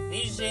will see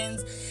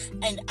visions.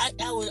 And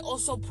I will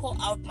also pour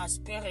out my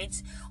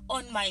Spirit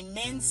on my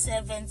men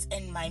servants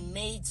and my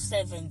maid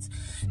servants.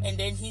 And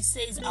then He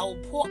says, I will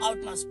pour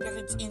out my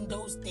Spirit in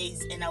those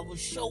days, and I will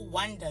show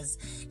wonders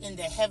in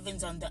the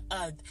heavens, on the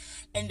earth.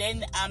 And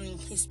then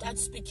He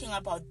starts speaking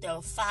about the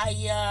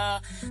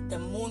fire. The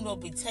moon will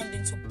be turned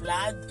into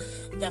blood.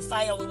 The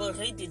fire, we will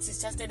read it.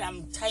 It's just that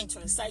I'm trying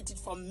to recite it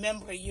from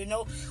memory,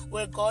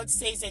 where God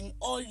says, and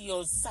all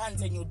your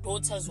sons and your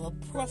daughters will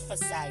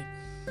prophesy.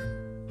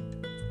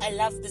 I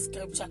love the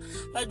scripture.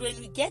 But when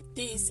we get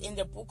this in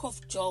the book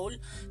of Joel,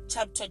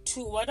 chapter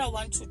 2, what I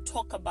want to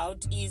talk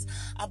about is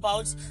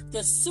about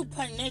the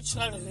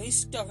supernatural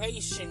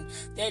restoration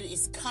that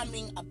is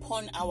coming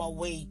upon our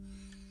way.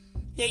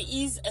 There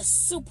is a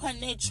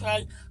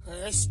supernatural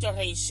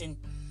restoration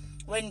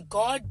when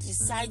God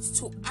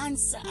decides to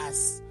answer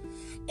us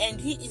And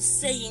he is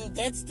saying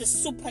that's the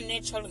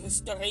supernatural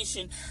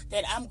restoration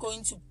that I'm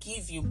going to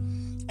give you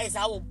as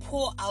I will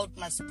pour out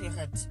my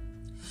spirit.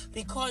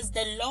 Because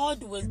the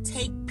Lord will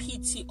take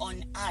pity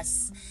on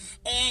us,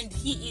 and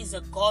he is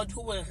a God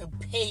who will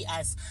repay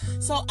us.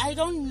 So I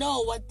don't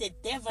know what the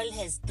devil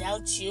has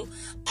dealt you.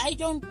 I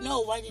don't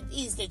know what it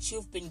is that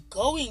you've been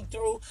going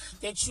through,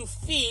 that you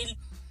feel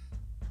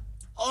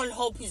all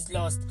hope is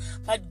lost.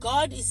 But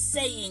God is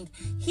saying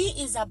he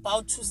is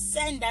about to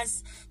send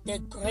us the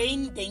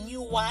grain, the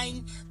new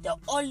wine, the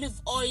olive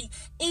oil,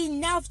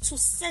 enough to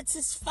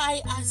satisfy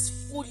us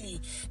fully.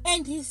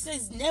 And he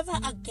says, never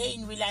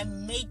again will I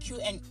make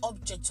you an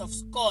object of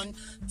scorn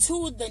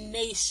to the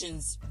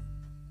nations.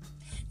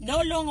 No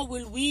longer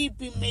will we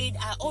be made.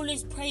 I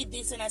always pray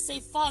this and I say,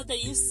 Father,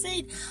 you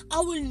said,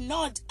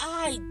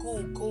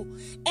 Gugu,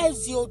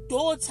 as your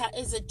daughter,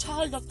 as a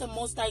child of the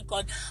Most High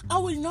God, I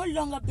will no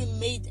longer be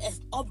made an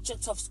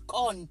object of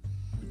scorn.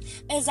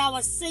 As I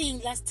was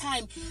saying last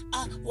time,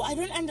 I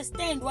don't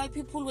understand why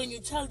people, when you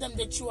tell them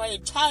that you are a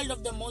child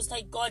of the Most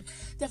High God,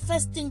 the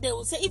first thing they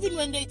will say, even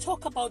when they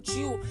talk about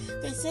you,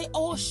 they say,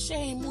 oh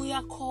shame, we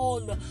are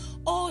called.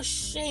 Oh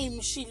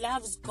shame, she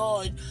loves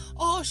God.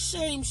 Oh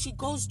shame, she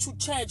goes to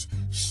church.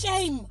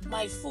 Shame,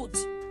 my foot.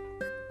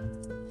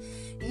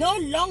 No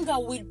longer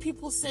will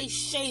people say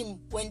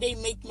shame when they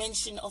make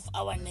mention of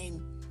our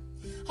name.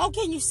 How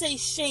can you say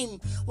shame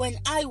when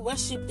I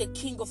worship the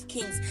King of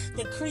Kings,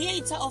 the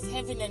creator of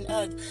heaven and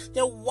earth,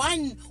 the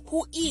one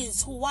who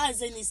is, who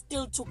was, and is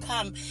still to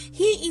come?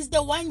 He is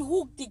the one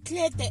who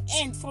declared the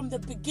end from the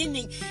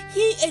beginning.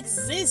 He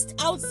exists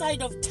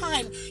outside of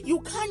time.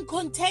 You can't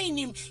contain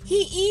him.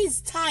 He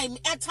is time.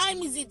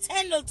 Time is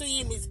eternal to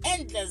him, is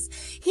endless.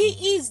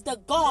 He is the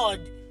God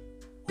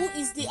who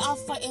is the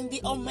Alpha and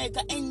the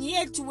Omega. And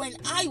yet when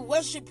I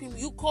worship him,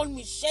 you call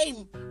me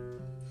shame.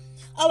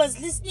 I was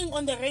listening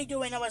on the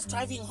radio when I was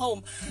driving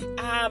home.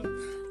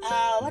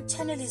 What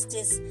channel is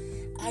this?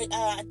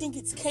 I think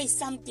it's K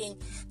something.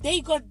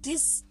 They got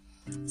this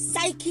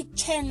psychic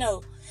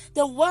channel.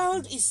 The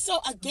world is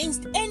so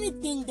against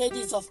anything that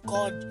is of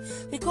God.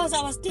 Because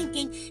I was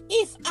thinking,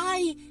 if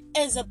I,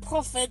 as a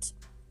prophet,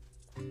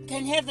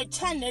 can have a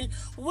channel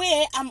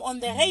where I'm on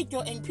the radio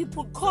and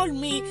people call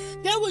me,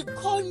 they will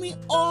call me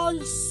all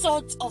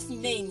sorts of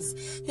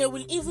names. They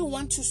will even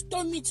want to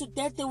stone me to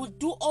death. They will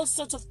do all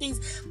sorts of things.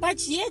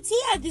 But yet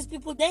here are these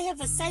people, they have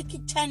a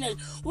psychic channel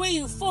where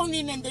you phone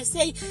in and they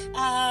say,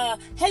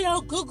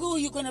 hello Google,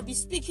 you're going to be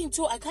speaking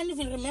to, I can't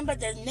even remember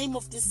the name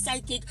of this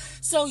psychic.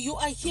 So you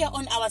are here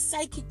on our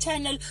psychic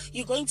channel.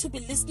 You're going to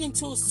be listening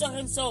to so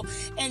and so,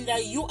 and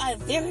you are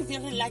very,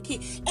 very lucky.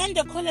 And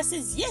the caller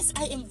says, yes,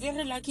 I am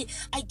very lucky.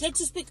 I get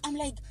to speak. I'm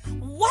like,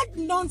 what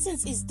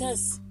nonsense is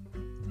this?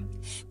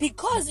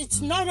 Because it's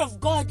not of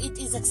God, it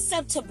is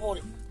acceptable.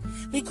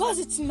 Because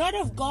it's not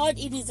of God,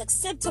 it is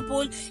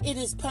acceptable. It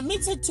is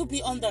permitted to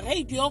be on the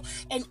radio,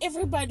 and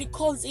everybody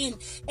calls in,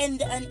 and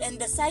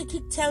the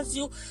psychic tells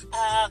you,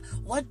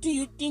 what do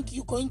you think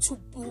you're going to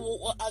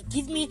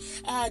give me?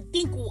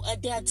 Think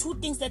there are two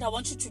things that I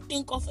want you to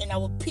think of, and I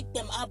will pick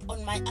them up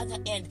on my other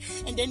end,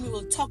 and then we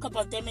will talk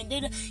about them. And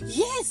then,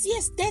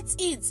 yes, that's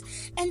it.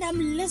 And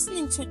I'm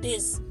listening to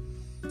this.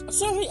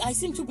 Sorry, I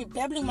seem to be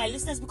babbling my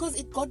listeners because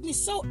it got me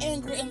so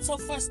angry and so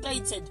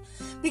frustrated.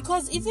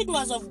 Because if it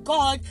was of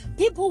God,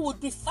 people would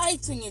be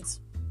fighting it.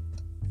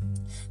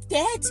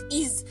 That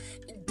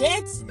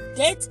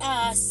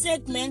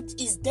segment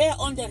is there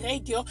on the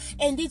radio,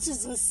 and it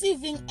is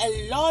receiving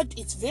a lot.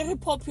 It's very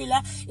popular.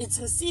 It's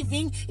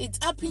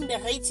up in the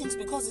ratings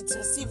because it's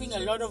receiving a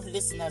lot of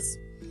listeners.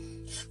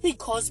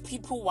 Because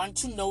people want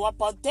to know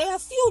about their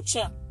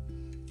future.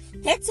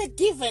 That's a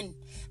given.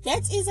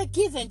 That is a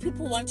given.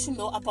 People want to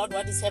know about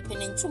what is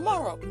happening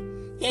tomorrow.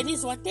 That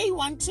is what they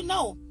want to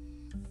know.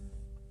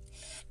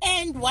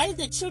 And while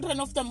the children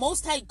of the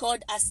Most High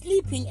God are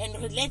sleeping and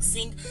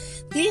relaxing,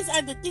 these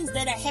are the things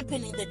that are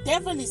happening. The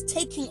devil is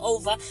taking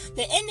over.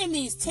 The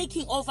enemy is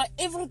taking over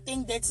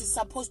everything that is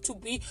supposed to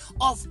be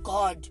of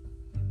God.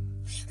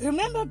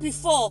 Remember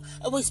before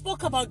we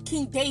spoke about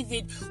King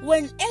David.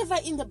 Whenever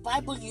in the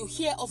Bible you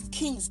hear of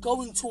kings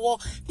going to war,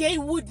 they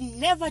would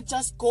never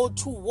just go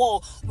to war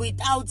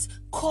without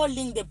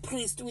calling the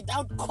priest,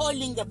 without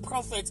calling the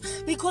prophets,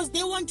 because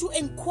they want to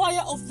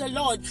inquire of the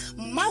Lord.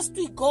 Must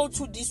we go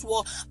to this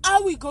war?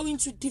 Are we going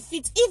to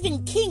defeat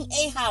even King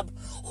Ahab,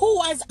 who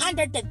was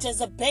under the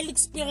Jezebelic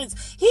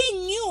spirits? He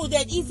knew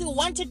that if he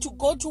wanted to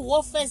go to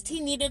war first,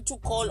 he needed to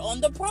call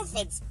on the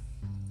prophets.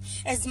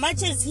 As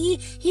much as he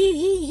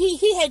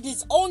had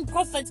his own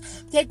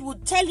prophets that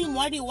would tell him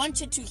what he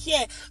wanted to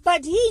hear,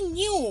 but he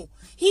knew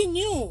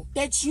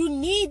that you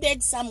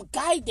needed some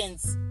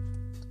guidance.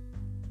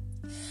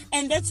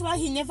 And that's why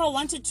he never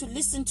wanted to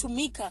listen to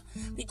Micah.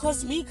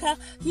 Because Micah,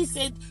 he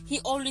said, he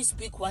always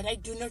speak what I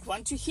do not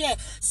want to hear.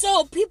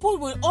 So people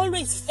will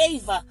always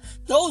favor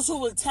those who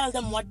will tell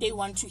them what they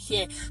want to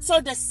hear.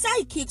 So the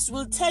psychics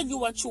will tell you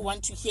what you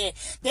want to hear.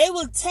 They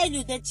will tell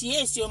you that,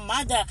 yes, your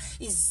mother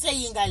is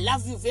saying, I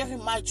love you very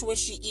much where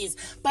she is.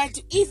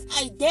 But if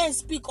I dare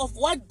speak of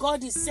what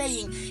God is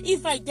saying,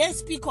 if I dare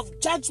speak of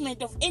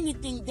judgment of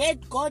anything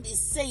that God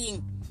is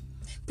saying,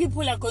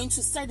 people are going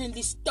to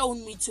suddenly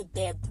stone me to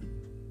death.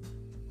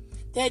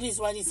 That is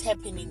what is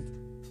happening.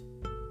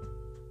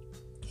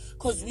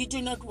 Because we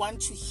do not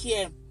want to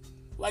hear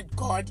what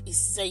God is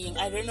saying.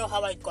 I don't know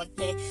how I got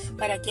there,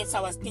 but I guess I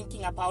was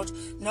thinking about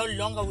no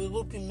longer we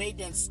will be made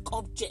an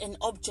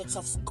object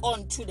of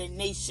scorn to the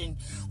nation.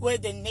 Where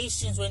the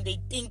nations, when they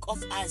think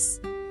of us,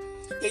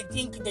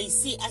 they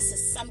see us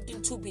as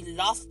something to be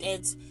laughed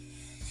at,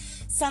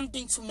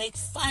 something to make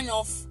fun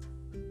of,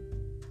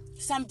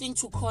 something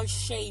to call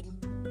shame.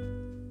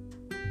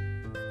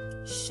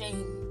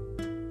 Shame.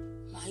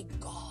 My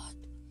God,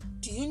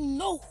 do you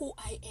know who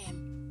I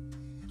am?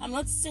 I'm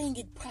not saying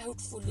it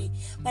proudly,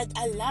 but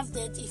I love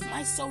that if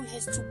my soul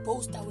has to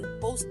boast, I will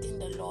boast in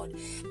the Lord.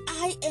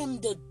 I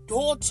am the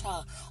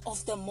daughter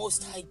of the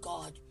Most High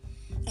God,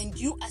 and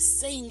you are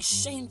saying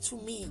shame to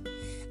me.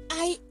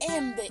 I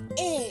am the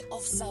heir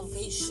of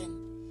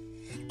salvation.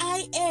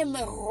 I am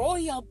a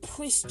royal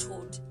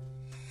priesthood.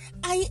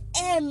 I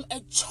am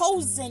a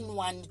chosen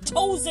one,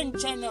 chosen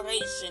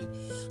generation.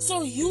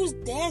 So you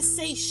dare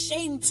say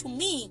shame to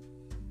me.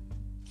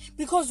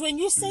 Because when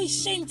you say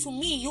shame to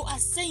me, you are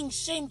saying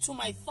shame to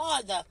my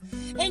Father.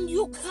 And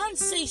you can't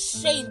say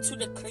shame to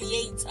the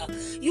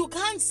Creator. You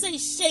can't say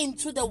shame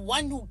to the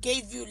one who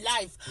gave you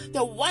life,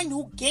 the one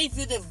who gave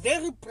you the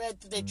very breath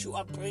that you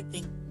are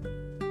breathing.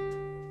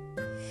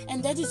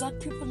 And that is what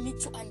people need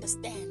to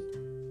understand.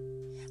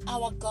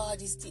 Our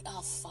God is the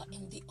Alpha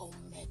and the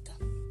Omega.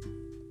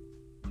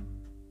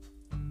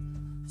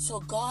 So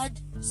God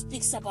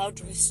speaks about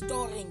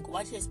restoring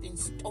what has been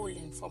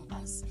stolen from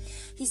us.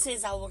 He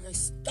says, I will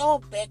restore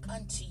back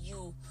unto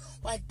you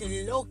what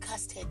the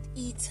locust had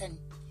eaten.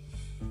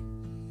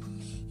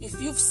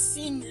 If you've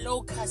seen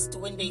locusts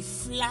when they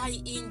fly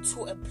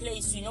into a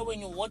place, you know, when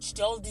you watched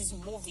all these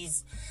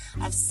movies,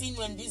 I've seen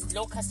when these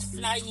locusts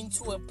fly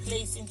into a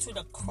place, into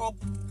the crop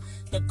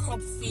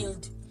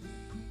field.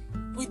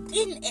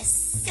 Within a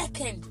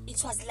second,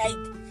 it was like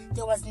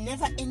there was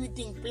never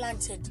anything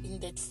planted in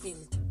that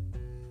field.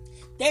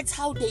 That's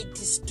how they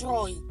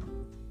destroy.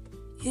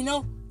 You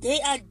know, they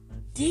are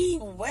the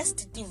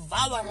worst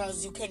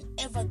devourers you can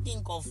ever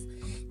think of.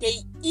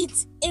 They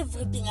eat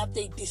everything up,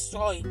 they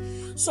destroy.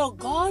 So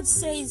God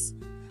says,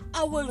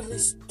 I will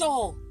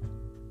restore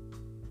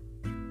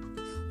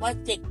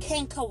what the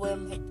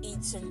cankerworm had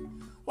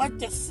eaten, what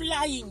the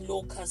flying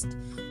locust,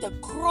 the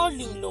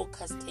crawling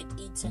locust had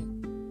eaten.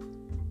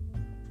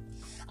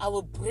 I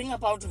will bring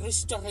about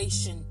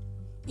restoration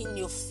in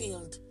your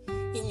field,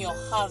 in your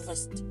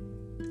harvest,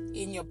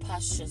 in your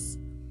pastures.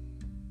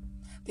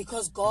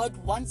 Because God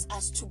wants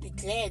us to be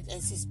glad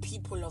as His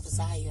people of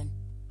Zion.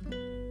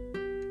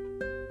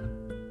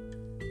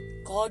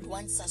 God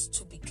wants us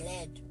to be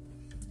glad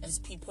as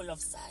people of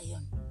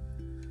Zion.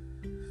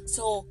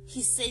 So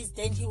He says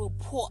then He will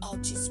pour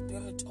out His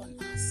Spirit on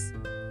us.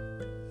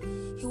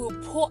 He will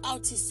pour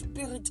out His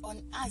Spirit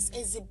on us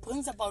as He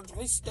brings about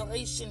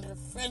restoration,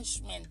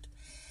 refreshment.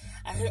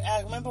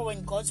 I remember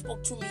when God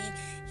spoke to me,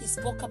 He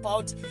spoke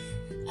about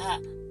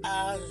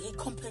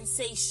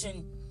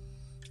recompensation,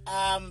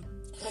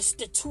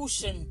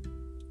 restitution,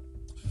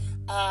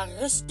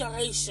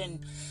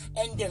 restoration.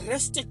 And the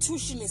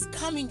restitution is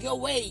coming your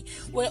way,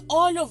 where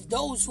all of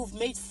those who've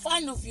made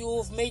fun of you,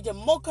 who've made a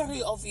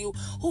mockery of you,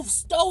 who've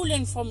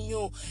stolen from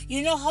you.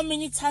 You know how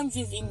many times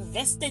we've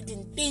invested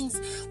in things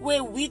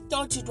where we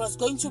thought it was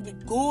going to be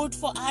good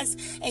for us,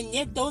 and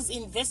yet those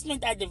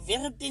investments are the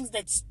very things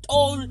that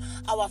stole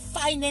our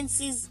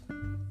finances,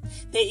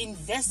 the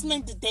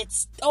investment that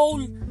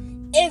stole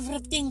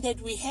everything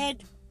that we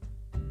had.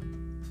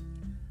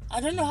 I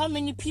don't know how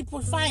many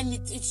people find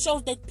it. It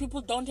shows that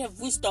people don't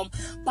have wisdom.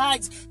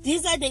 But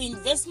these are the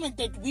investment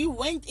that we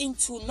went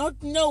into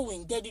not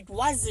knowing that it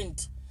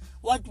wasn't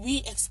what we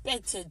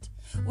expected.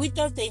 We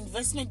thought the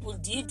investment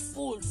would yield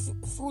full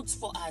fruits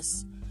for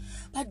us.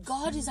 But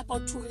God is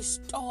about to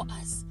restore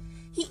us.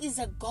 He is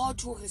a God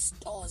who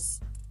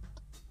restores.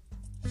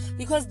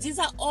 Because these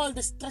are all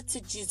the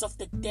strategies of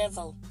the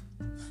devil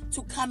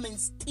to come and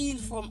steal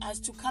from us,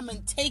 to come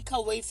and take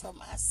away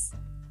from us.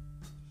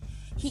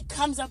 He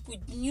comes up with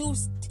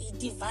he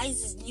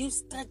devises new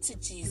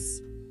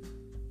strategies.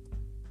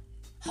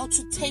 How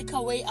to take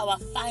away our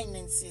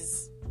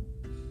finances.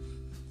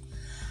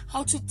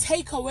 How to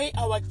take away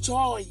our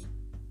joy.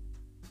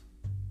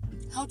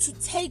 How to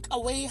take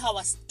away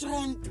our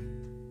strength,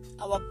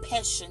 our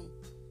passion.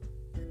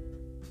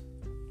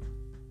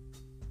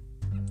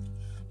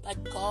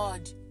 But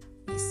God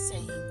is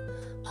saying,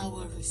 I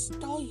will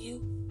restore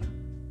you.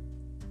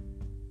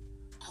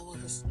 I will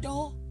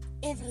restore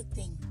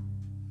everything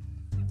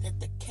that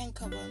the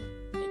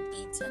cankerworm had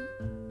eaten?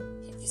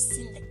 Have you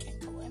seen the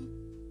cankerworm?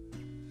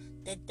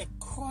 That the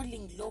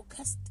crawling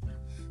locust,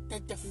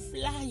 that the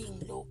flying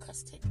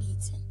locust had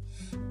eaten?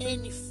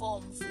 Any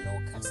form of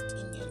locust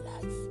in your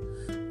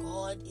life,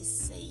 God is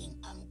saying,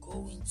 I'm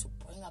going to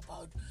bring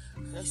about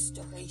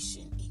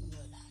restoration in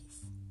your life.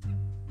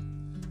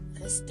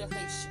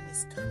 Restoration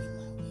is coming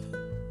my way.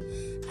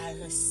 I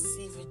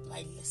receive it,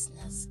 my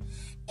listeners,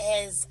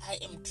 as I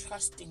am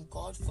trusting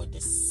God for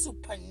the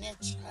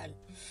supernatural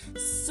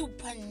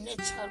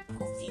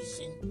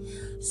provision.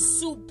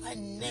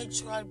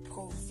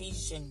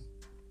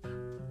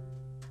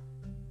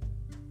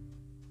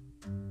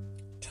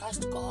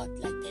 Trust God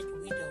like that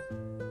widow.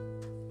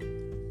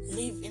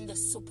 Live in the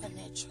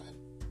supernatural.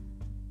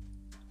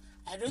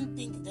 I don't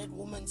think that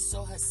woman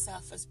saw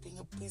herself as being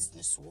a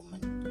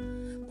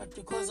businesswoman, but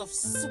because of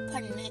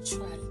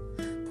supernatural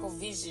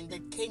provision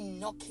that came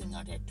knocking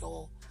at her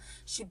door,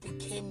 she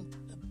became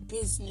a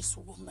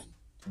businesswoman.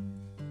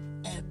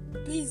 A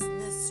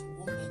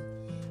businesswoman.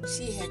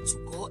 She had to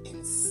go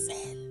and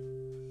sell.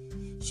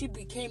 She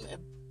became a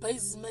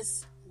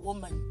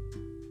businesswoman.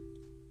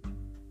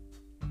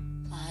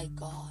 My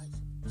God,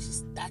 she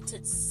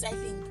started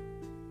selling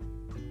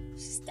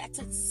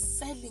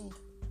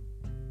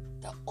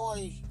the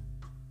oil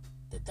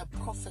that the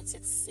prophets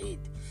had said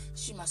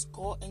she must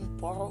go and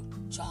borrow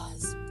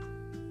jars.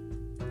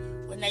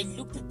 When I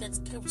looked at that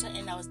scripture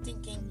and I was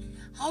thinking,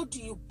 how do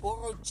you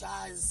borrow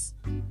jars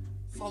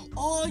from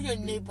all your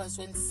neighbors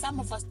when some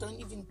of us don't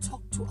even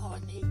talk to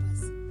our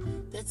neighbors?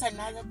 That's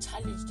another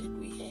challenge that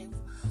we have.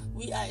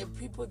 We are a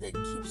people that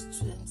keeps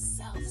to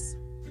themselves.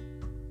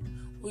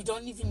 We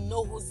don't even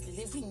know who's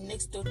living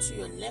next door to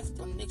your left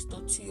or next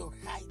door to your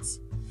right.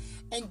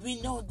 And we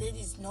know that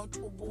is not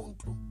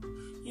Ubuntu.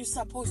 You're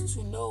supposed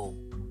to know.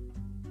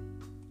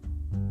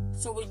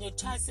 So when your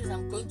child says,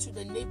 I'm going to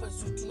the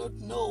neighbors, you do not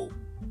know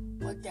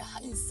what the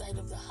inside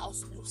of the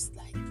house looks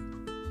like.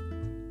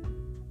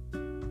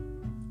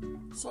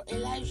 So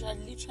Elijah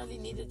literally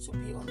needed to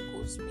be on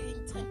good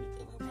spending time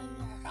with everybody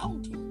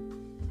around him.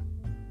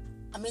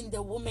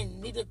 The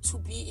woman needed to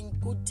be in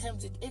good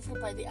terms with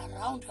everybody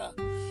around her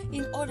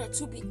in order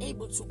to be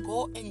able to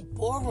go and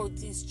borrow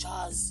these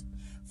jars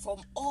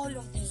from all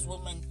of these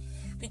women.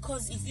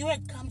 Because if you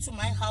had come to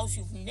my house,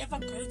 you've never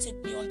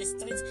greeted me on the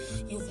streets,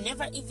 you've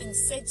never even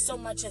said so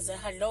much as a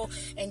hello,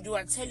 and you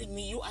are telling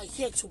me you are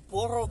here to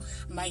borrow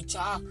my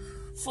jar.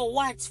 For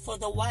what? For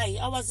the why?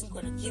 I wasn't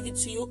going to give it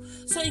to you.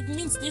 So it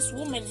means this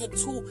woman had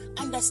to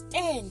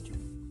understand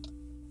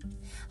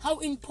how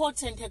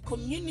important her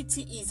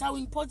community is, how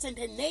important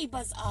her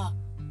neighbors are.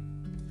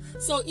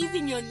 So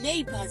even your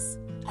neighbors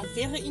are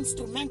very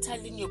instrumental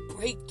in your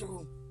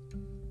breakthrough.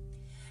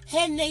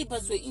 Her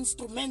neighbors were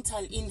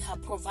instrumental in her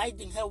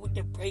providing her with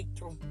the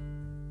breakthrough.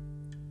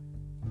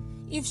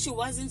 If she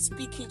wasn't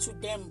speaking to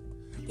them,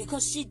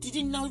 because she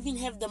didn't even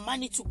have the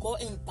money to go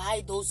and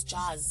buy those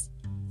jars,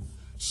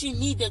 she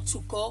needed to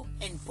go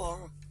and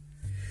borrow.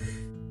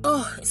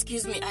 Oh,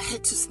 excuse me, I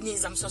had to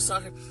sneeze, I'm so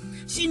sorry.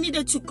 She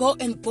needed to go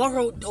and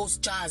borrow those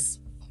jars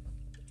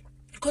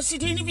because she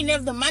didn't even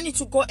have the money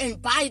to go and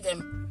buy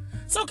them.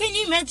 So can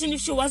you imagine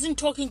if she wasn't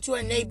talking to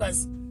her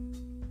neighbors?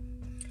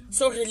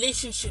 So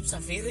relationships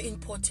are very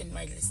important,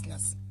 my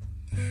listeners.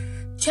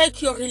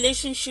 Check your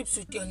relationships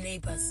with your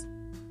neighbors.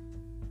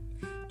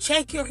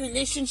 Check your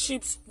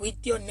relationships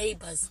with your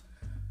neighbors.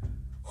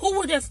 Who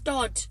would have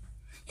thought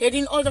that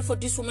in order for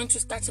this woman to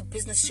start a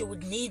business, she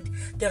would need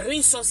the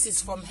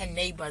resources from her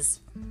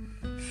neighbors?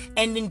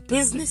 And in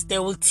business, they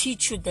will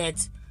teach you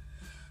that.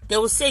 They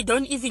will say,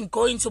 don't even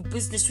go into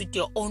business with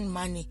your own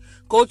money.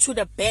 Go to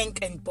the bank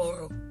and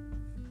borrow.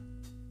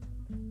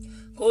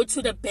 Go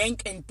to the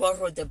bank and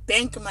borrow. The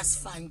bank must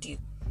fund you.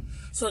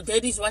 So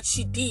that is what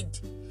she did.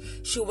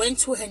 She went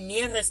to her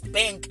nearest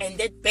bank, and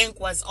that bank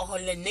was all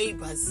her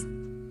neighbors.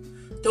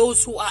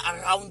 Those who are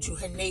around you,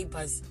 her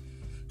neighbors.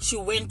 She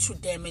went to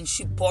them and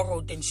she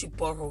borrowed and she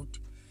borrowed.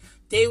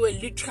 They were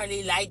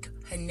literally like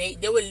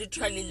they were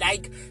literally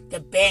like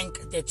the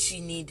bank that she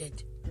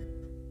needed.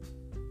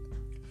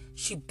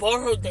 She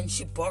borrowed and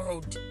she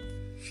borrowed.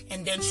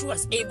 And then she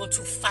was able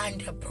to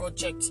fund her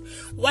projects.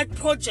 What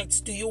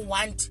projects do you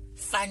want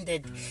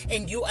funded?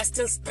 And you are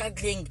still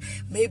struggling.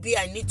 Maybe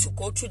I need to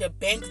go to the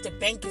bank. The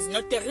bank is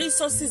not. The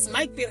resources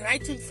might be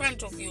right in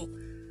front of you.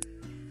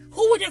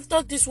 Who would have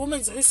thought this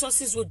woman's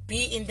resources would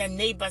be in the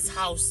neighbor's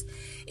house?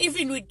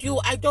 Even with you,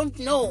 I don't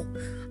know.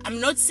 I'm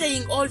not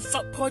saying all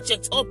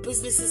projects, all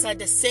businesses are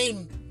the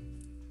same.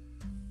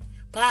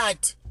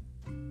 But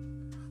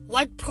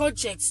what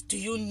projects do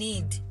you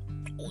need?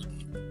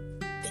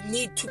 They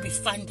need to be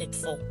funded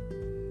for.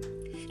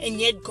 And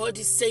yet God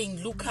is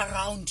saying, look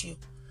around you.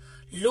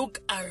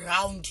 Look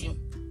around you.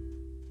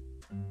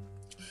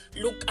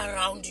 Look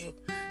around you.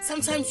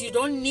 Sometimes you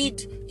don't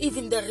need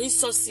even the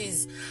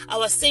resources. I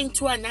was saying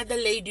to another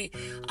lady,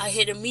 I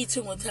had a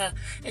meeting with her,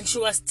 and she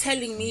was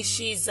telling me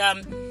she's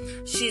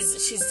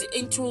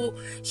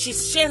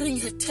sharing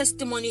her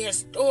testimony, her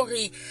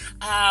story,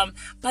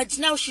 but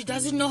now she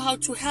doesn't know how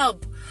to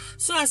help.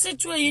 So I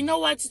said to her, you know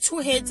what? 2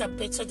 heads are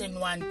better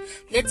than one.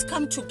 Let's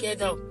come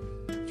together.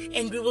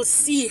 And we will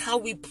see how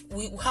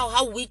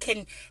we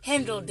can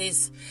handle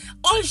this.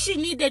 All she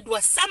needed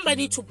was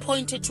somebody to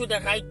point her to the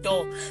right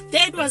door.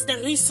 That was the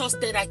resource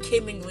that I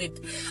came in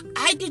with.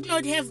 I did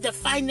not have the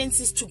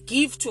finances to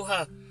give to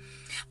her.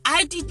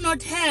 I did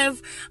not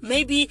have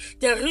maybe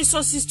the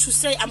resources to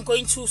say, I'm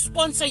going to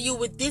sponsor you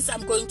with this,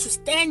 I'm going to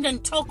stand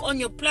and talk on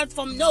your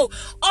platform. No,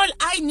 all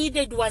I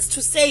needed was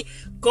to say,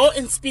 go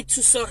and speak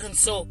to so and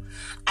so.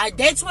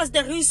 That was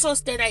the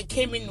resource that I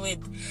came in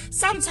with.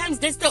 Sometimes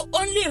that's the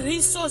only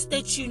resource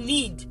that you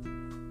need.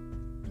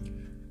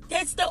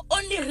 That's the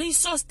only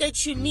resource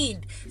that you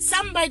need.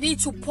 Somebody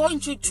to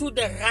point you to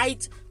the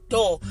right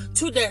door,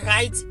 to the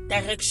right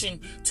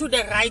direction, to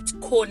the right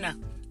corner.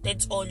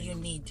 That's all you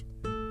need.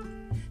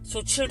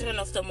 So children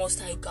of the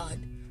Most High God,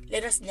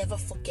 let us never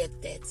forget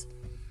that.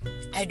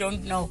 I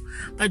don't know,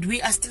 but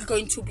we are still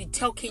going to be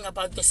talking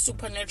about the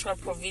supernatural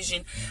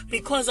provision.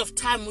 Because of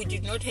time, we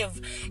did not have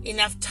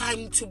enough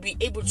time to be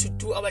able to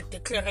do our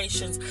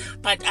declarations.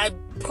 But I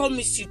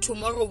promise you,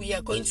 tomorrow we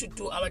are going to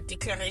do our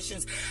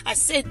declarations. I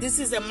said this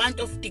is a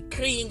month of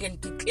decreeing and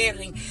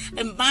declaring,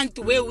 a month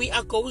where we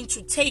are going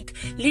to take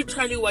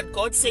literally what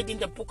God said in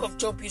the book of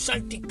Job. You shall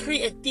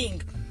decree a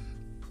thing,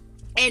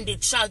 and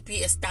it shall be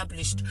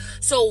established.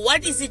 So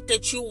what is it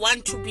that you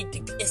want to be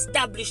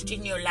established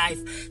in your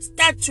life?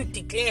 Start to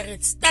declare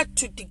it. Start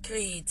to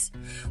decree it.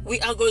 We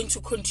are going to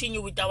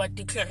continue with our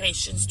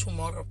declarations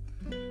tomorrow.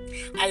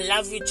 I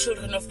love you,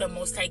 children of the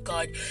Most High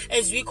God,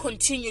 as we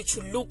continue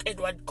to look at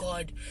what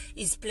God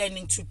is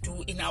planning to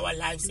do in our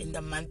lives in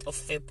the month of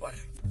February.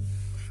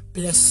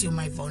 Bless you,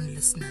 my Von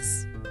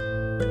listeners.